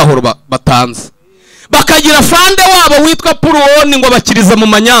ntahoro batanze, bakagira fande wabo witwa Puruwoni ngo bakiriza mu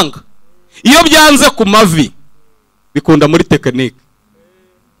manyanga. Iyo byanze ku mavi bikunda muri tekinike.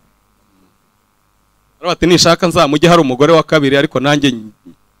 Arabati nishaka nzamujye hari umugore wa kabiri ariko nanjye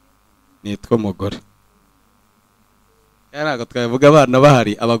nitwa umugore. Yaraga twavuga abana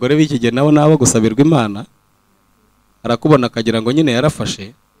bahari, abagore b'ikige nabo nabo gusabirwa Imana. Arakubona akagira ngo nyine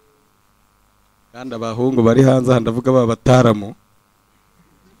yarafashe. Kandi abahungu bari hanze ndavuga babataramu.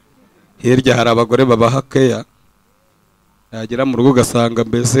 Hirya hari abagore babaha keya. Yagira mu rugo ugasanga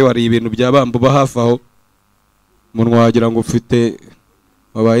mbese wari ibintu byabambuba hafi aho. Umunwa wagira ngo ufite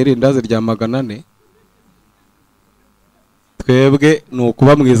wabaye irindazi rya 400. Twebwe ni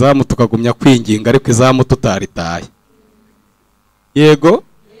ukuba mu izamu tukagumya kwinginga ariko izamu tutaritaye. Yego?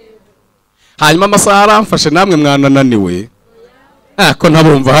 Hanyuma amasaha aramfashe namwe mwanananiwe. Ko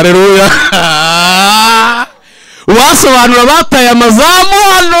ntabumva. Haleluya. Wasobanura bataye amazamu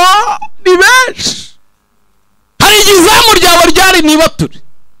hano ni benshi. Hari igizamu ryawe ryari nibature.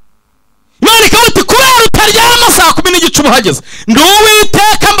 Imana ikabuti kubera utaryama amasaha 10 hageze.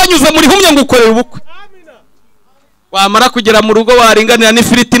 Nduwiteka mbanyuze muri humye ngukorera ubukwe. Wamara kugera mu rugo waringanira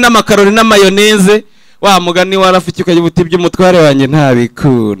n'ifiriti n'amakaroni n'amayoneze, wa mugani warafiki ukagira uti by'umutware wanjye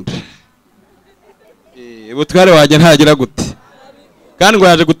ntabikunda. Ubutware wanjye ntagira gute. Kandi ngo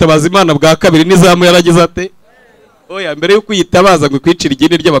yaje gutabaza Imana bwa kabiri n'izamu yaragize ate? Oya, mbere yo kuyitabaza ngo kwicira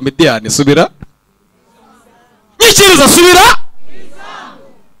igini ry'abamediyani subira. Nyikiriza subira.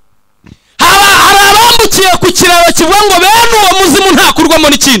 Hari abambukiye ku kiraro kivuga ngo bene uwo muzimu ntakurwamo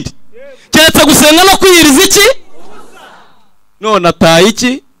n'ikindi. Keretse gusenga no kwiyiriza iki? None ataye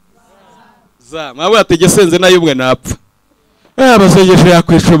iki? Mawe ategesenze nayubwe napfa. Abasengesho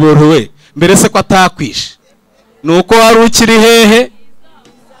yakwishobora we. Mbere se ko atakwishe. Nuko wari ukiri hehe?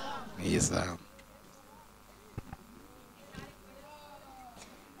 Izamu.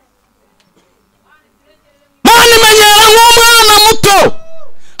 Mani menyera nk'umwana muto.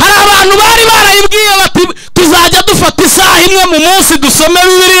 Hari abantu bari barayibwiye bati tuzajya dufata isaha imwe mu munsi dusome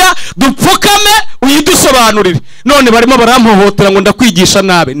Bibiliya dupfukame uyidusobanurire. None barimo barampohotera ngo ndakwigisha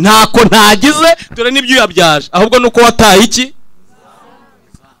nabe. Ntako ntagize dore nibyo yabyaje. Ahubwo nuko wataye iki?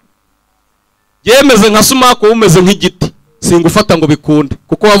 Yemeze nka sumako umeze nk'igiti. Singufata ngo bikunde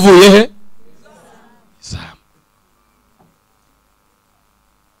kuko wavuye he? Izamu.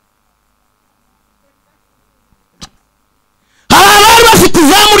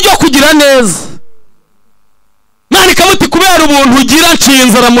 kugira neza. Imana ikamuti kubera ubuntu ugira nciye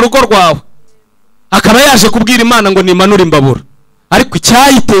inzara mu rugo rwawe. Akaba yaje kubwira Imana ngo nimanure imbabura. Ariko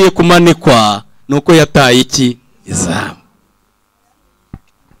icyayiteye kumanikwa nuko yataye iki? Izamu.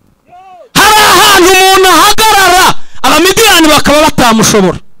 Hari ahantu umuntu ahagarara abamidiyani bakaba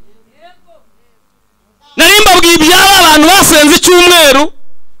batamushobora. Narimba bw'ibyaba abantu basenze icyumweru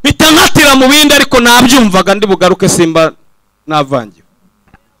bitankatira mu bindi ariko nabyumvaga ndi bugaruke simba navangiwe.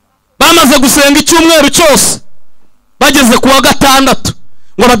 Bamaze gusenga icyumweru cyose bageze kuwa gatandatu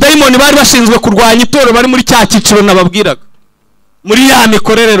ngo abadayimoni bari bashinzwe kurwanya itorero bari muri cya cyiciro nababwiraga muri ya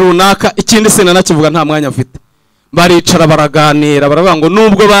mikorere runaka. Ikindi sena nakivuga nta mwanya afite. Baricara baraganira baravuga ngo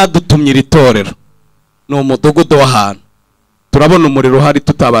nubwo badutumye iri torero ni umudugudu w'ahantu turabona umuriro uhari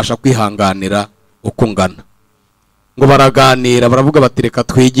tutabasha kwihanganira uko ungana. Ngo baraganira baravuga bati reka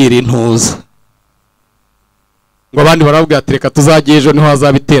twigire intuza. Ngo abandi baravuga ati reka tuzagiye ejo niho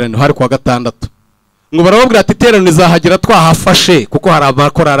hazaba iteraniro hari kuwa gatandatu. Ngo baravuga ati iteraniro izahagira twahafashe kuko hari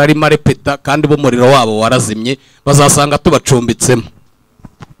amakorari arimo arepeta kandi umuriro wabo warazimye bazasanga tubacumbitsemo.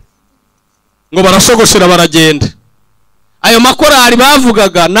 Ngo barashogoshera baragenda. Ayo makorari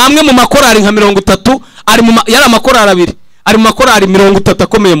bavugaga namwe mu makorari nka 30 ari mu yari amakorari abiri ari mu makorari 30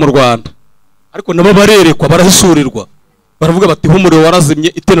 akomeye mu Rwanda. Ariko nabo barerekwa barahisurirwa baravuga bati umuriro warazimye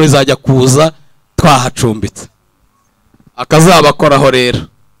iteraniro izajya kuza twahacumbitse. Akazabakoraho rero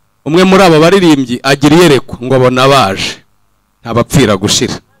umwe muri aba baririmbyi agira yerekwa ngo abona baje ntabapfira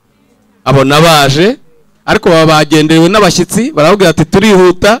gushira. Abona baje ariko baba bagenderewe n'abashyitsi baravuga ati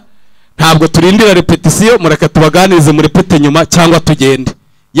turihuta ntabwo turindira repetition mureka tubaganirize muri pete nyuma cyangwa tugende.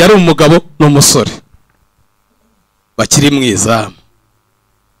 Yari umugabo n'umusore bakiri mwiza.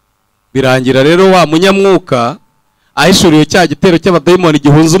 Birangira rero wa munyamwuka ahishuriye cya gitero cy'abadayimoni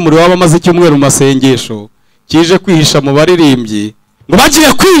gihunze umuriro w'abamaze icyumweru mu masengesho kije kwihisha mu baririmbyi ngo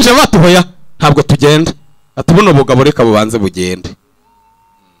bagiye kwinja batuhoya ntabwo tugenda. Ati buno bugabo reka bubanze bugende.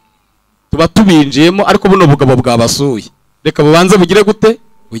 Tuba tubinjiyemo ariko buno bugabo bwabasuye reka bubanze bugire gute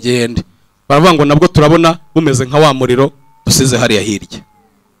bugende. Baravuga ngo nabwo turabona bumeze nka wa muriro dusize hariya hirya.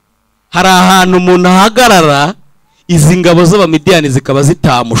 Hari ahantu umuntu ahagarara izi ngabo z'abamidiyani zikaba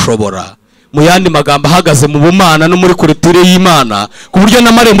zitamushobora. Mu yandi magambo ahagaze mu bumana no muri kuretire y'Imana ku buryo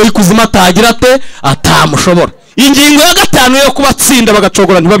n'amarembo y'ikuzima atagira ate atamushobora. Ingingo ya 5 yo kubatsinda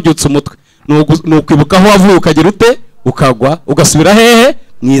bagacogora ntibabyutse umutwe nukwibuka aho wavuye ukagera ute ukagwa ugasubira hehe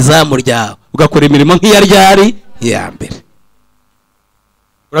mwizamu ryawe ugakora imirimo nk'iya ryari ya mbere.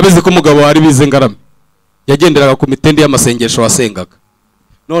 Urabizi ko umugabo wari bize Ngarame yagenderaga ku mitende y'amasengesho wasengaga.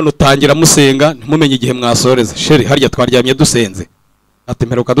 None utangira musenga ntimumenye igihe mwasoreze. Sheri harya twaryamye dusenze ati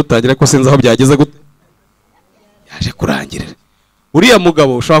mperuka dutangira ko sinzi aho byageze gute yaje kurangirira. Uriya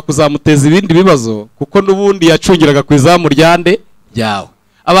mugabo ushaka kuzamuteza ibindi bibazo kuko nubundi yacungiraga ku izamu ryande ryawe.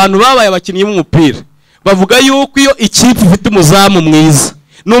 Abantu babaye abakinnyi b'umupira bavuga yuko iyo ikipe ifite umuzamu mwiza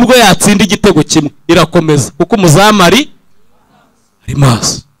nubwo yatsinda igitego kimwe irakomeza kuko umuzamu ari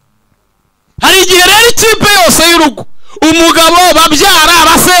maso. Hari igihe rero ikipe yose y'urugo umugabo babyara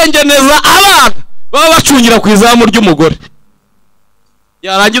abasengeneza abana baba bacungira ku izamu ry'umugore.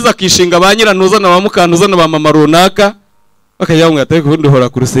 Yarangiza akishinga ba nyiranuza na ba mukanuza na ba mama runaka bakajya bamwe atari kubundi hora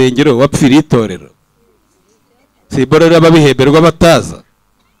ku rusengero wapfira itorero. Siborera babihemberwa bataza.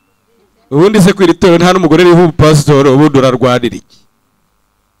 Ubundi se kwira itorero nta n'umugore riho pastor ubundi urarwanira iki?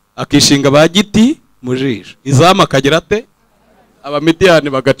 Akishinga ba giti mujisho. Izama akagira ate abamidiyani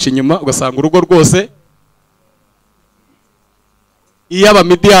bagaca inyuma ugasanga urugo rwose. Iyo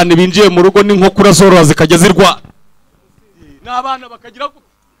abamidiyani binjiye mu rugo n'inkokura zorora zikajya zirwana n'abana bakagira ko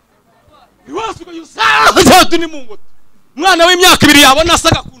iwasuka yusatu ni mungo mwana w'imyaka 2 yabona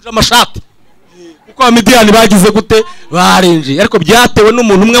asaga kunja amashati kuko abamidiyani bagize gute barinji. Ariko byatewe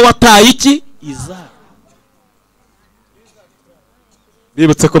n'umuntu umwe wataye iki iza.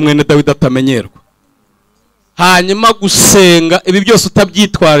 Bibutse ko mwene Dawidi atamenyerwa. Hanyuma gusenga ibi byose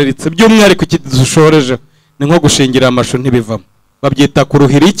utabyitwariritse by'umwihariko kidushoreje ni nko gushingira amashu ntibivamo. Babyita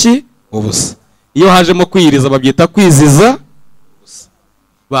kuruhira iki ubusa. Iyo hajemo kwiyiriza babyita kwiziza.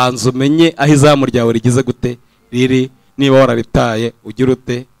 Banza umenye aho izamu ryawe rigize gute riri. Niba wararitaye ugira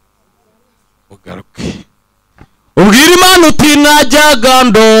ute ugaruke ubwira Imana uti najyaga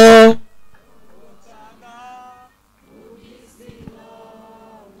ndo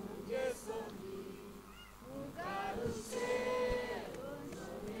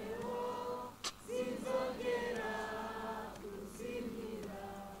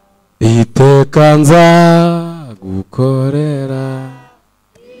iteka nza gukorera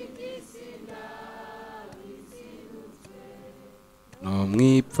no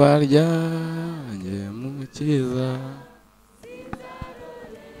mwipfa ryanjye mukiza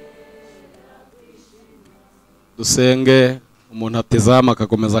dusenge. Umuntu atizama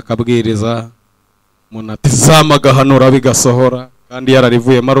akakomeza akabwiriza, umuntu atizama agahanura bigasohora kandi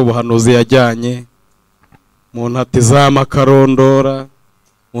yararivuyemo ari ubuhanuzi yajyanye. Umuntu atizama akarondora,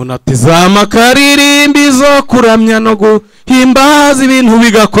 umuntu atizama akaririmba izo kuramya no guhimbaza ibintu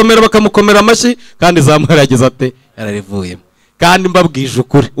bigakomera, bakamukomera amashyi kandi zamu yaragize ate yararivuyemo. Kandi mbabwije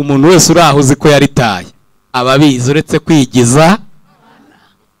ukuri, umuntu wese uri aho uzi ko yaritaye ababizi uretse kwigiza,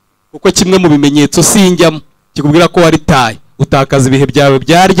 kuko kimwe mu bimenyetso sinjyamo kikubwira ko waritaye, utakaza ibihe byawe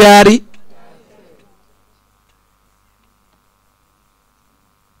byaryari.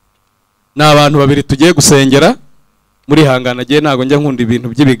 N'abantu babiri tugiye gusengera muri hangana giye, ntago njya nkunda ibintu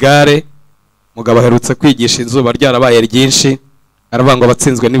by'ibigare. Mugabo aherutse kwigisha izuba ryarabaye ryinshi, aravuga ngo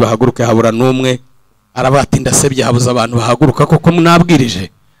abatsinzwe nibahaguruke habura numwe. Aravuga ati ndasebye habuze abantu bahaguruka koko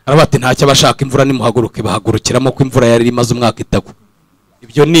munabwirije. Aravuga ati ntacyo abashaka imvura nimuhaguruke bahagurukiramo ko imvura yari imaze umwaka itagwa.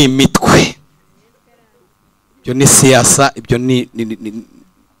 Ibyo ni imitwe, ibyo ni siyasa, ibyo ni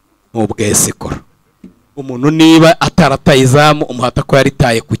ubwesikoro. Umuntu niba atarataye izamu umuhata ko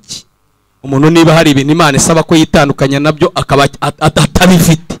yaritaye kuki. Umuntu niba hari ibintu Imana isaba ko yitandukanya nabyo akaba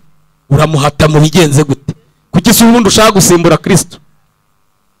atabifite, uramuhata mu bigenze gute? Kuki se ubundi ushaka gusimbura Kristo?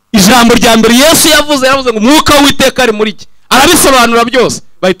 Ijambo rya mbere Yesu yavuze ngo umwuka w'Uwiteka ari muri iki, arabisobanura byose.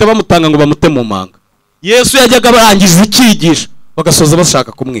 Bahita bamutanga ngo bamute mu manga. Yesu yajyaga barangiza icyigisho bagasoza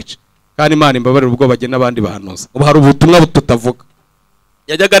bashaka kumwica. Kandi Imana imbabarira ubwo bagena abandi bahanuza. Ubu hari ubutumwa bututavuga.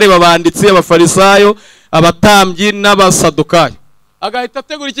 Yajyaga areba abanditsi, abafarisayo, abatambyi n'abasadukayo, agahita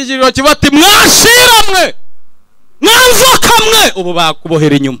ategura iki kiriro kibati mwashiramwe mwanzokamwe, ubu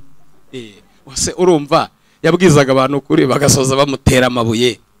bakubohera inyuma. Wase urumva yabwizaga abantu kuri bagasoza bamutera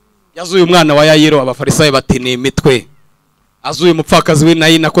amabuye. Yazuye umwana wa Yayiro, abafarisayo bati ni imitwe. Azuye umupfakazi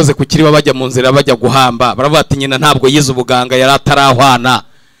w'inayi nakoze ku kiriba bajya mu nzira bajya guhamba, baravuga ati nyina ntabwo yize ubuganga yari atarahwana.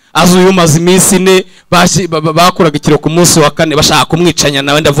 Azuye umaze iminsi ine bakuraga ikiro ku munsi wa kane bashaka kumwicanya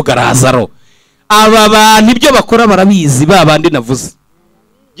nawe, ndavuga Lazaro. Aba bantu ibyo bakora barabizi, babandi navuze.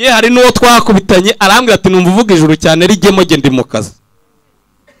 Ye hari n'uwo twakubitanye arambwira ati numva uvuga ijuru cyane rigemo gende mu kazi.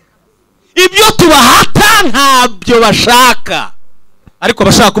 Ibyo tubahata ntabyo bashaka, ariko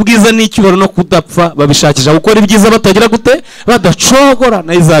bashaka ubwiza n'icyubaro no kudapfa, babishakisha gukora ibyiza batagira gute badacogora,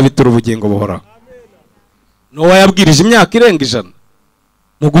 na izabitura ubugingo buhoraho. Nowa yabwirije imyaka irenga 100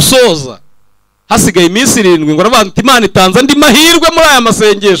 mu gusoza hasigaye iminsi 7 ngo aravuga ati Imana itanze andi mahirwe muri aya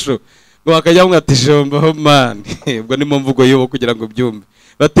masengesho, ngo bakajya mwati jomba man ubwo ni mu mvugo y'uwo kugira ngo byumve.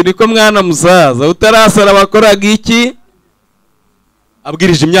 Bati niko mwana musaza utarasara bakoraga iki?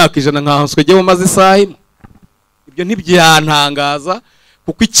 Abwirije imyaka 100 nkahanswe giye umaze isaha imwe. Ibyo ntibyantangaza,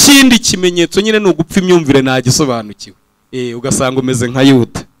 kuko ikindi kimenyetso nyine n'ugupfa imyumvire nagisobanukiwe. Ugasanga umeze nka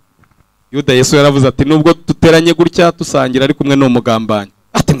Yuda. Yuda Yesu yaravuze ati nubwo duteranye gutya tusangira ari kumwe n'umugambanyi,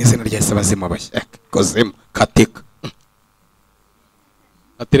 ati mwizina rya Yesu bazima bashya kozemo katika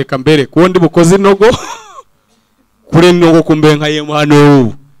atereka mbere kundi bukoze inogo kure nogo kumbe nka yemu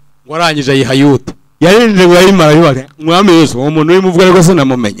hano ngo arangije ayiha Yuda. Yarinje ngo yayimara yubare mwami Yesu umuntu wimuvuga rego se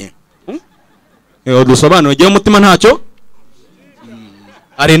namumenye. Dusobanura giye umutima ntacyo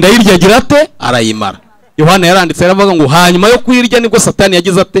arenda yirya agira ate arayimara. Yohana yaranditse yaravuga ngo hanyuma yo kwirya nibwo Satani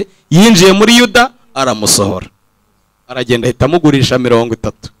yagize ate yinjiye muri Yuda aramusohora, aragenda ahita amugurisha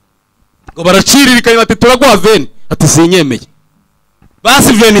 30. Ngo baraciririkanye bati turaguha veni, ati sinyemeye.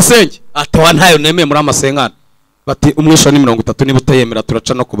 Basi veni senge ati wa ntayo nemeye muri amasenkana. Bati umwisho ni 30 niba utayemera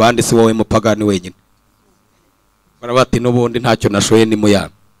turaca no kubandi, si wowe mupagani wenyine. Barabati n'ubundi ntacyo nashoye ni muyana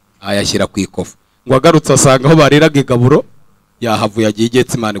ayashyira ku ikofa. Ngo agarutse asanga aho bariraga igaburo yahavuye agiye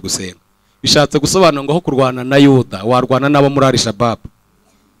igetse Imana gusenga. Bishatse gusobanura ngo aho kurwana na Yuda warwana nabo muri Al-Shabaab.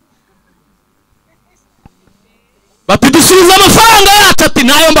 Bati dusubiza amafaranga yacu, ati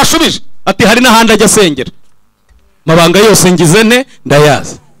ntayo mbashubije, ati hari n'ahandi ajya asengera, mabanga yose ngizene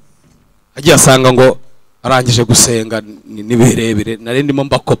ndayazi. Agiye asanga ngo arangije gusenga nibirebire, nari ndimo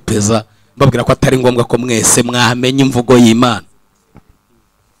mbakopeza mbabwira ko atari ngombwa ko mwese mwamenye imvugo y'Imana.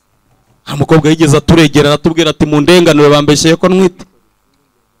 Umukobwa yigeze aturegera atubwira ati mu ndenganure bambeshye ko nwite,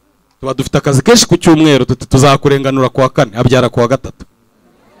 tuba dufite akazi kenshi ku cyumweru, tuzakurenganura kuwa 4 abyara kuwa 3.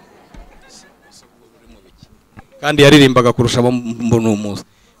 Kandi yaririmbaga kurusha abo mbonumuzi.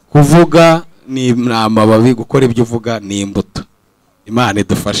 Kuvuga ni amababi, gukora ibyo uvuga ni imbuto. Imana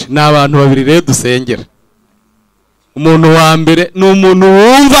idufashe. N'abantu babiri rero dusengera. Umuntu wa mbere ni umuntu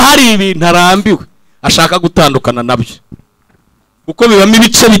wumva hari ibintu arambiwe ashaka gutandukana nabyo, uko bibamo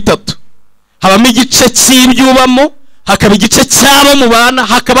ibice bitatu. Habamo igice cy'ibyubamo, hakaba igice cyabo mu bana,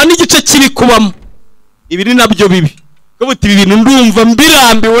 hakaba n'igice kibikubamo. Ibiri nabyo bibi. Kubuti ibi bintu ndumva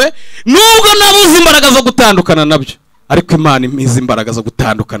mbirambiwe, nubwo nabuze imbaraga zo gutandukana nabyo, ariko Imana imiza imbaraga zo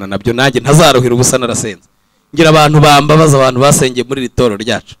gutandukana nabyo, nanjye ntazaruhira ubusa narasenze. ngira abantu bambabaza abantu basengeye muri litoro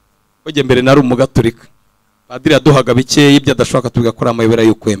ryacu oge mbere nari umugaturika padiri yaduhaga bikeye ibyo adashaka tugakora amayobera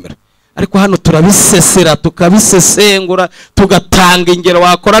y'ukwemera ariko hano turabisesera tukabisesengura tugatanga ingero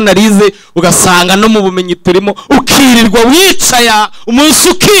wakora analize ugasanga no mu bumenyi turimo ukirirwa wicaya umunsi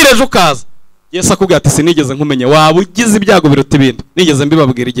ukireje ukaza Yesu akubwira ati sinigeze nkumenya waba ugize ibyago biruta ibindi nigeze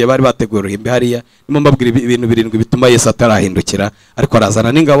mbibabwira igihe bari bateguye uruhimbi hariya nimo mbabwira ibintu birindwi bituma Yesu atarahindukira ariko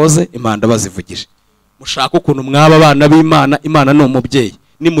arazana n'ingabo ze impanda bazivugije mushaka ukuntu mwaba abana b'Imana Imana ni umubyeyi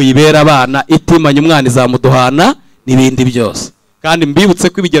nimuyibera abana itimanye umwana izamuduhana n'ibindi byose kandi mbibutse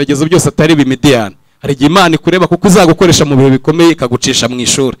ko ibigeragezo byose atari bimidiyana hari igihe Imana ikureba kuko izagukoresha mu bihe bikomeye ikagucisha mu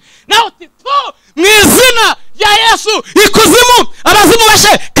ishuri naho mu izina ya Yesu ikuzimu abazimu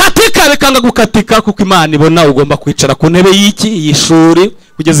bashe katika bikanga gukatika kuko Imana ibona ugomba kwicara ku ntebe y'iki y'ishuri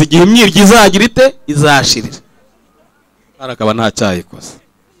kugeza igihe imyiryi izagira ite izashirira arakaba nta cyayikoze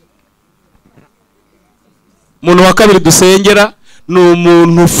umuntu wa kabiri dusengera ni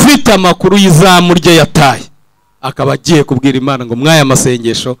umuntu ufite amakuru y'izamu rye yataye akaba agiye kubwira Imana ngo mwaya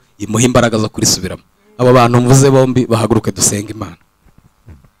masengesho imuha imbaraga zo kurisubiramo abo bantu mvuze bombi bahaguruke dusenga Imana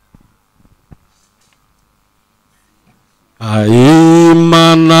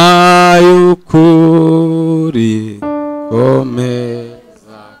Imana y'ukuri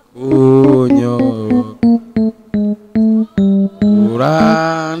komeza kunyo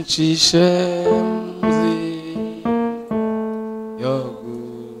urancishe mzi yo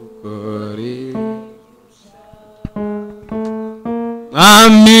gukori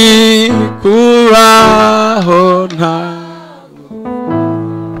Ami kubaho nta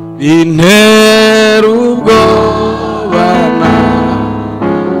interubwo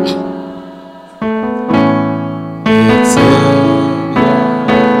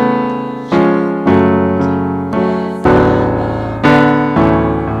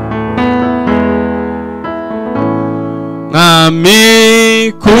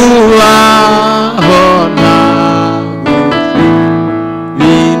Ami kubaho ntabwo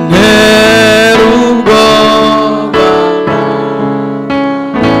bintera ubwoba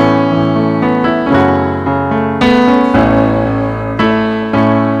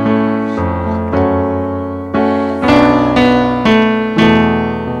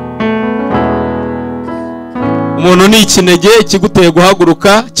umuntu ni ikinege kiguteye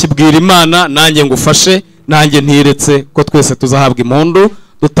guhaguruka kibwira Imana nanjye ngufashe nanjye ntiretse ko twese tuzahabwa impundu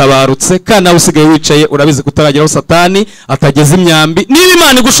dutabarutse kandi nawe usigaye wicaye urabizi kutarageraho satani atageze imyambi niba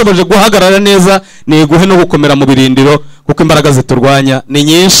Imana igushoboje guhagarara neza niguhe no gukomera mu birindiro kuko imbaraga ziturwanya ni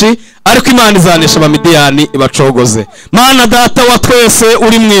nyinshi ariko Imana izanesha abamidiyani ibacogoze Mana data wa twese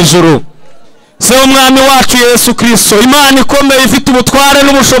uri mu ijuru se umwami wacu Yesu Kristo Imana ikomeye ifite ubutware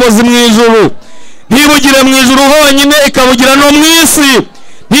n'ubushobozi mu ijuru ntibugire mu ijuru honyine ikabugira no mu isi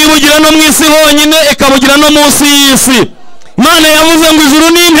ntibugira no mu isi honyine ikabugira no munsi y'isi Imana yavuze ngo ijuru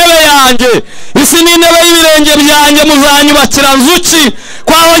ni intebe yanjye isi ni intebe y'ibirenge byanjye muzanyubakira nzuki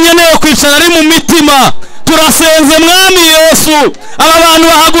kwaho nkeneye kwicara ari mu mitima turasenze mwami Yesu aba bantu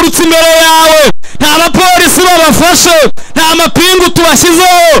bahagurutse imbere yawe nta bapolisi babafashe nta mapingu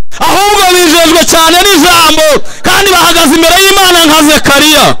tubashyizeho ahubwo bijejwe cyane n'ijambo kandi bahagaze imbere y'Imana nka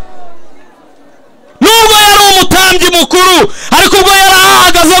Zekariya nubwo yari umutambyi mukuru ariko ubwo yari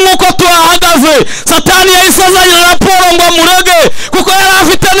ahagaze nk'uko tuhahagaze satani yahise azanye raporo ngo amurege kuko yari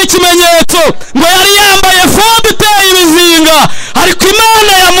afite n'ikimenyetso ngo yari yambaye fodi iteye ibizinga ariko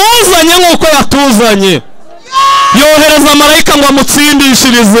Imana yamuzanye nk'uko yatuzanye yohereza marayika ngo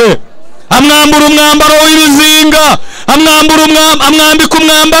amutsindishirize amwambura umwambaro w'ibizinga amwambika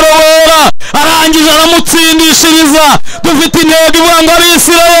umwambaro wera arangije aramutsindishiriza dufite intego ivuga ngo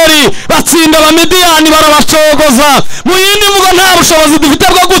Abisirayeli batsinda abamidiyani barabacogoza mu yindi mvugo nta bushobozi dufite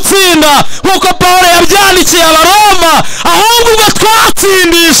bwo gutsinda nk'uko Pawulo yabyandikiye Abaroma ahubwo ubwo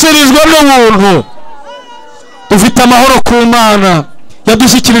twatsindishirijwe n'ubuntu dufite amahoro ku Mana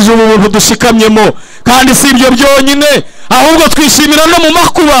yadushyikirije ubu buntu dushikamyemo kandi si ibyo byonyine ahubwo twishimira no mu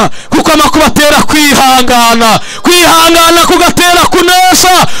makuba kuko amakuba atera kwihangana kugatera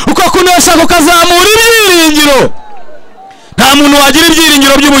kunesha uko kunesha kukazamura ibyiringiro nta muntu wagira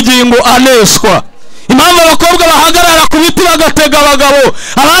ibyiringiro by'ubugingo aneshwa impamvu abakobwa bahagarara ku biti bagatega abagabo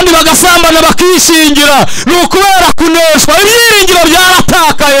abandi bagasambana bakishingira ni ukubera kuneshwa ibyiringiro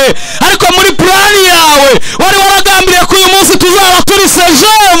byaratakaye ariko muri plani yawe wari waragambiriye ko uyu munsi tuzaba turi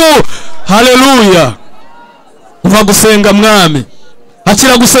sejemu haleluya uva gusenga mwami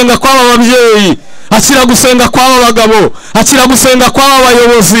akira gusenga kw'aba babyeyi akira gusenga kw'aba bagabo, akira gusenga kw'aba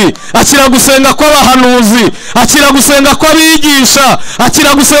bayobozi, akira gusenga kw'abahanuzi, akira gusenga kw'abigisha,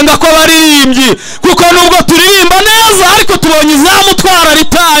 akira gusenga kw'abaririmbyi, kuko nubwo turirimba neza ariko tubonye izamutwara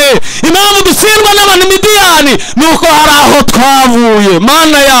ritaye. Impamvu dutsindwa n'abanimidiyani nuko hari aho twavuye.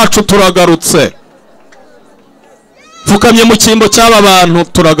 Mana yacu turagarutse. Pfukamye mu cyimbo cy'aba bantu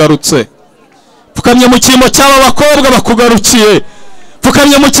turagarutse. Pfukamye mu cyimbo cy'aba bakobwa bakugarukiye.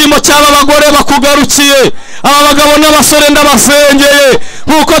 Pfukamye mu cyimbo cy'aba bagore bakugarukiye. Aba bagabo n'abasore ndabasengeye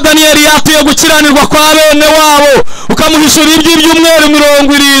nkuko Daniyeli yatuye gukiranirwa kwa bene wabo, ukamuhishura iby'ibyumweru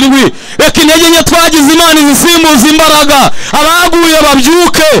 70. Reka intege nke twagize Imana izisimbuza imbaraga. Abaguye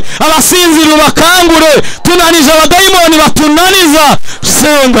babyuke, abasinzira bakangure, tunanije abadayimoni batunaniza.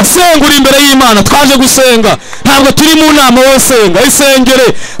 Senga, senga uri imbere y'Imana. Twaje gusenga, ntabwo turi mu nama. Wowe senga, isengere,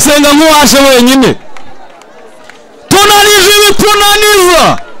 senga nk'uwaje wenyine. Tunanije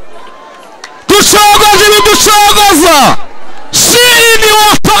ibitunaniza, dushogoje ibiducogoza. Shiri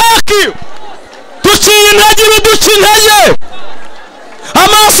wataki, duciye intege ibiduca intege.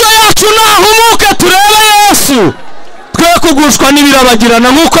 Amaso yacu nahumuke turebe Yesu, twe kugushwa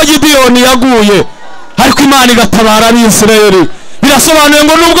n'ibirabagirana nk'uko Gideyoni yaguye, ariko Imana igatabara Abisirayeli. Birasobanuye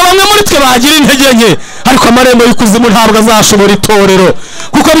ngo nubwo bamwe muri twe bagira intege nke, ariko amarembo y'ikuzimu ntabwo azashobora itorero,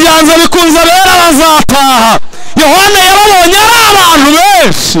 kuko byanze bikunze abera bazataha. Yohana yababonye ari abantu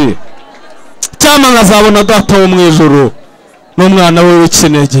benshi, cyangwa nkazabona data wo mu ijuru n'umwana we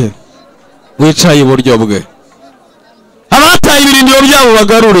w'ikinege wicaye iburyo bwe. Abataye ibirindiro byabo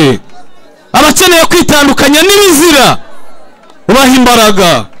bagarure, abakeneye kwitandukanya n'ibizira ubaha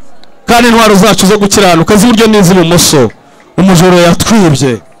imbaraga, kandi intwaro zacu zo gukiranuka z'iburyo n'iz'ibumoso umujoro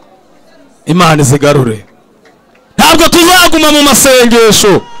yatwibye Imana izigarure. Ntabwo tuzaguma mu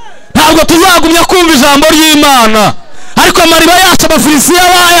masengesho, ntabwo tuzagumya kumva ijambo ry'Imana, ariko amariba yacu Abafilisitiya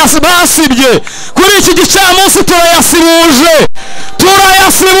basibye kuri iki gicamunsi turayasibuje,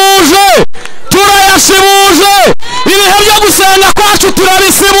 turayasibuje, turayasibuje. Ibihe byo gusenga kwacu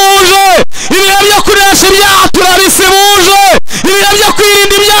turabisibuje, ibihe byo kuresha ibyaha turabisibuje, ibihe byo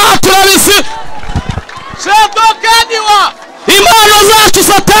kwirinda ibyaha turabisibuje. Impano zacu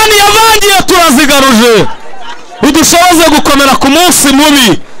Satani yavangiye turazigaruje. Udushoboze gukomera ku munsi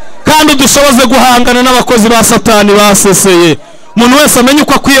mubi, kandi udushoboze guhangana n'abakozi ba Satani baseseye. Umuntu wese amenye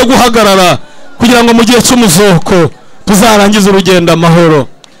uko akwiye guhagarara kugira ngo mu gihe cy'umuzoko tuzarangize urugendo amahoro.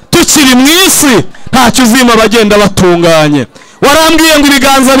 Tukiri mu isi ntacyo uzima bagenda batunganye. Warambwiye ngo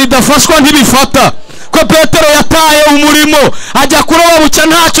ibiganza bidafashwa ntibifata, ko Petero yataye umurimo ajya kuroba bucya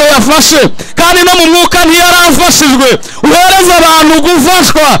ntacyo yafashe, kandi no mu mwuka ntiyarafashijwe. Uhereza abantu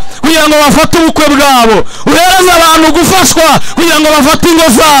gufashwa kugira ngo bafate ubukwe bwabo, uhereza abantu gufashwa kugira ngo bafate ingo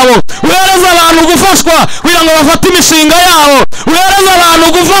zabo, uhereza abantu gufashwa kugira ngo bafate imishinga yabo, uhereza abantu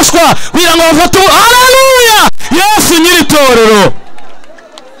gufashwa kugira ngo bafate. Haleluya! Yesu nyiritorero,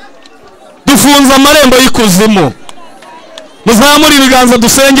 dufunze amarembo y'ikuzimu. Muzamure ibiganza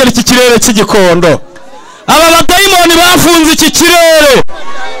dusengera iki kirere cy'igikondo. Aba badayimoni bafunze iki kirere,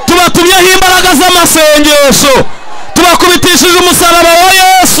 tubatumyeho imbaraga z'amasengesho, tubakubitishije umusaraba wa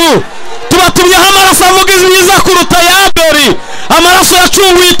Yesu, tubatumyeho amaraso avuga ibyiza kuruta Abeli, amaraso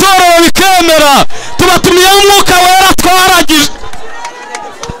yacunguye itorero bikemera, tubatumyeho umwuka wera twaragije.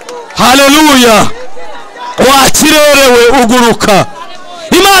 Haleluya! Wa kirere we uguruka.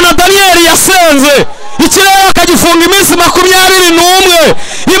 Imana Daniyeli yasenze ikirere akagifunga iminsi 21.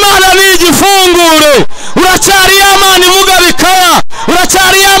 Imana ni igifungure. Uracyari y'Imana ivuga bikaya,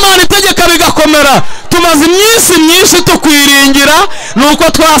 uracyari y'Imana itegeka bigakomera. Tumaze iminsi myinshi tukwiringira, nuko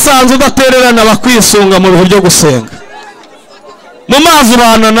twasanze udatererana bakwisunga mu bihe byo gusenga. Mu mazi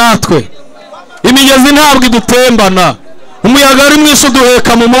bana natwe, imigezi ntabwo idutembana, umuyaga ari mwinshi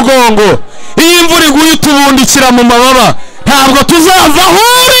uduheka mu mugongo, iyo imvura iguye tubundikira mu mababa. Ntabwo tuzava aho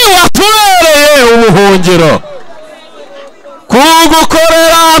uri, watubereye ubuhungiro.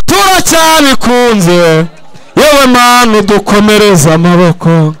 Kugukorera turacyabikunze, yewe Mana udukomereza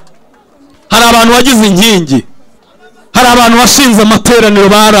amaboko. Hari abantu wagize inkingi, hari abantu washinze amateraniro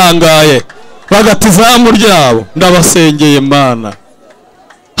barangaye bagata izamu ryabo, ndabasengeye Mana.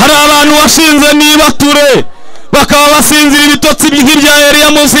 Hari abantu washinze nibature bakaba basinzira ibitotsi nk'ibya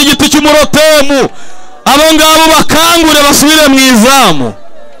Eliya munsi y'igiti cy'umurotemu, abo ngabo bakangure basubire mu izamu.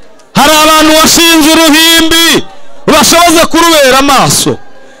 Hari abantu washinze uruhimbi bashoboze kurubera amaso.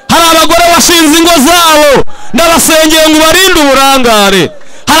 Hari abagore washinze ingo zabo, ndabasengeye ngo barinde uburangare.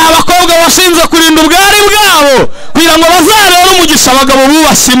 Hari abakobwa washinze kurinda ubwari bwabo kugira ngo bazabere umugisha abagabo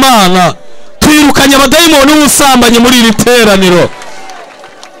bubashye Imana. Twirukanye abadayimoni b'ubusambanyi muri iri teraniro.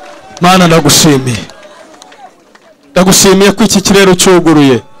 Mana ndagushimiye, ndagushimiye ko iki kirere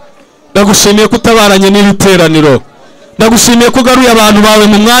cyuguruye. ndagushimiye ko utabaranye n'ibiteraniro, ndagushimiye ko ugaruye abantu bawe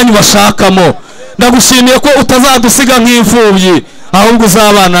mu mwanya bashakamo, ndagushimiye ko utazadusiga nk'imfubyi, ahubwo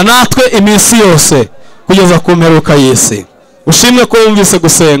uzabana natwe iminsi yose kugeza ku mperuka y'isi. Ushimwe ko wumvise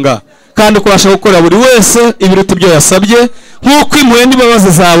gusenga kandi kubasha gukorera buri wese ibiruta ibyo yasabye, nk'uko impuhwe n'imbabazi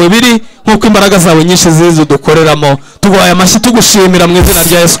zawe biri, nk'uko imbaraga zawe nyinshi zizi dukoreramo. Tuguhaye amashyi tugushimira mu izina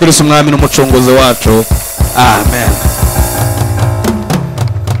rya Yesu Kristo umwami n'umucunguzi wacu, amen.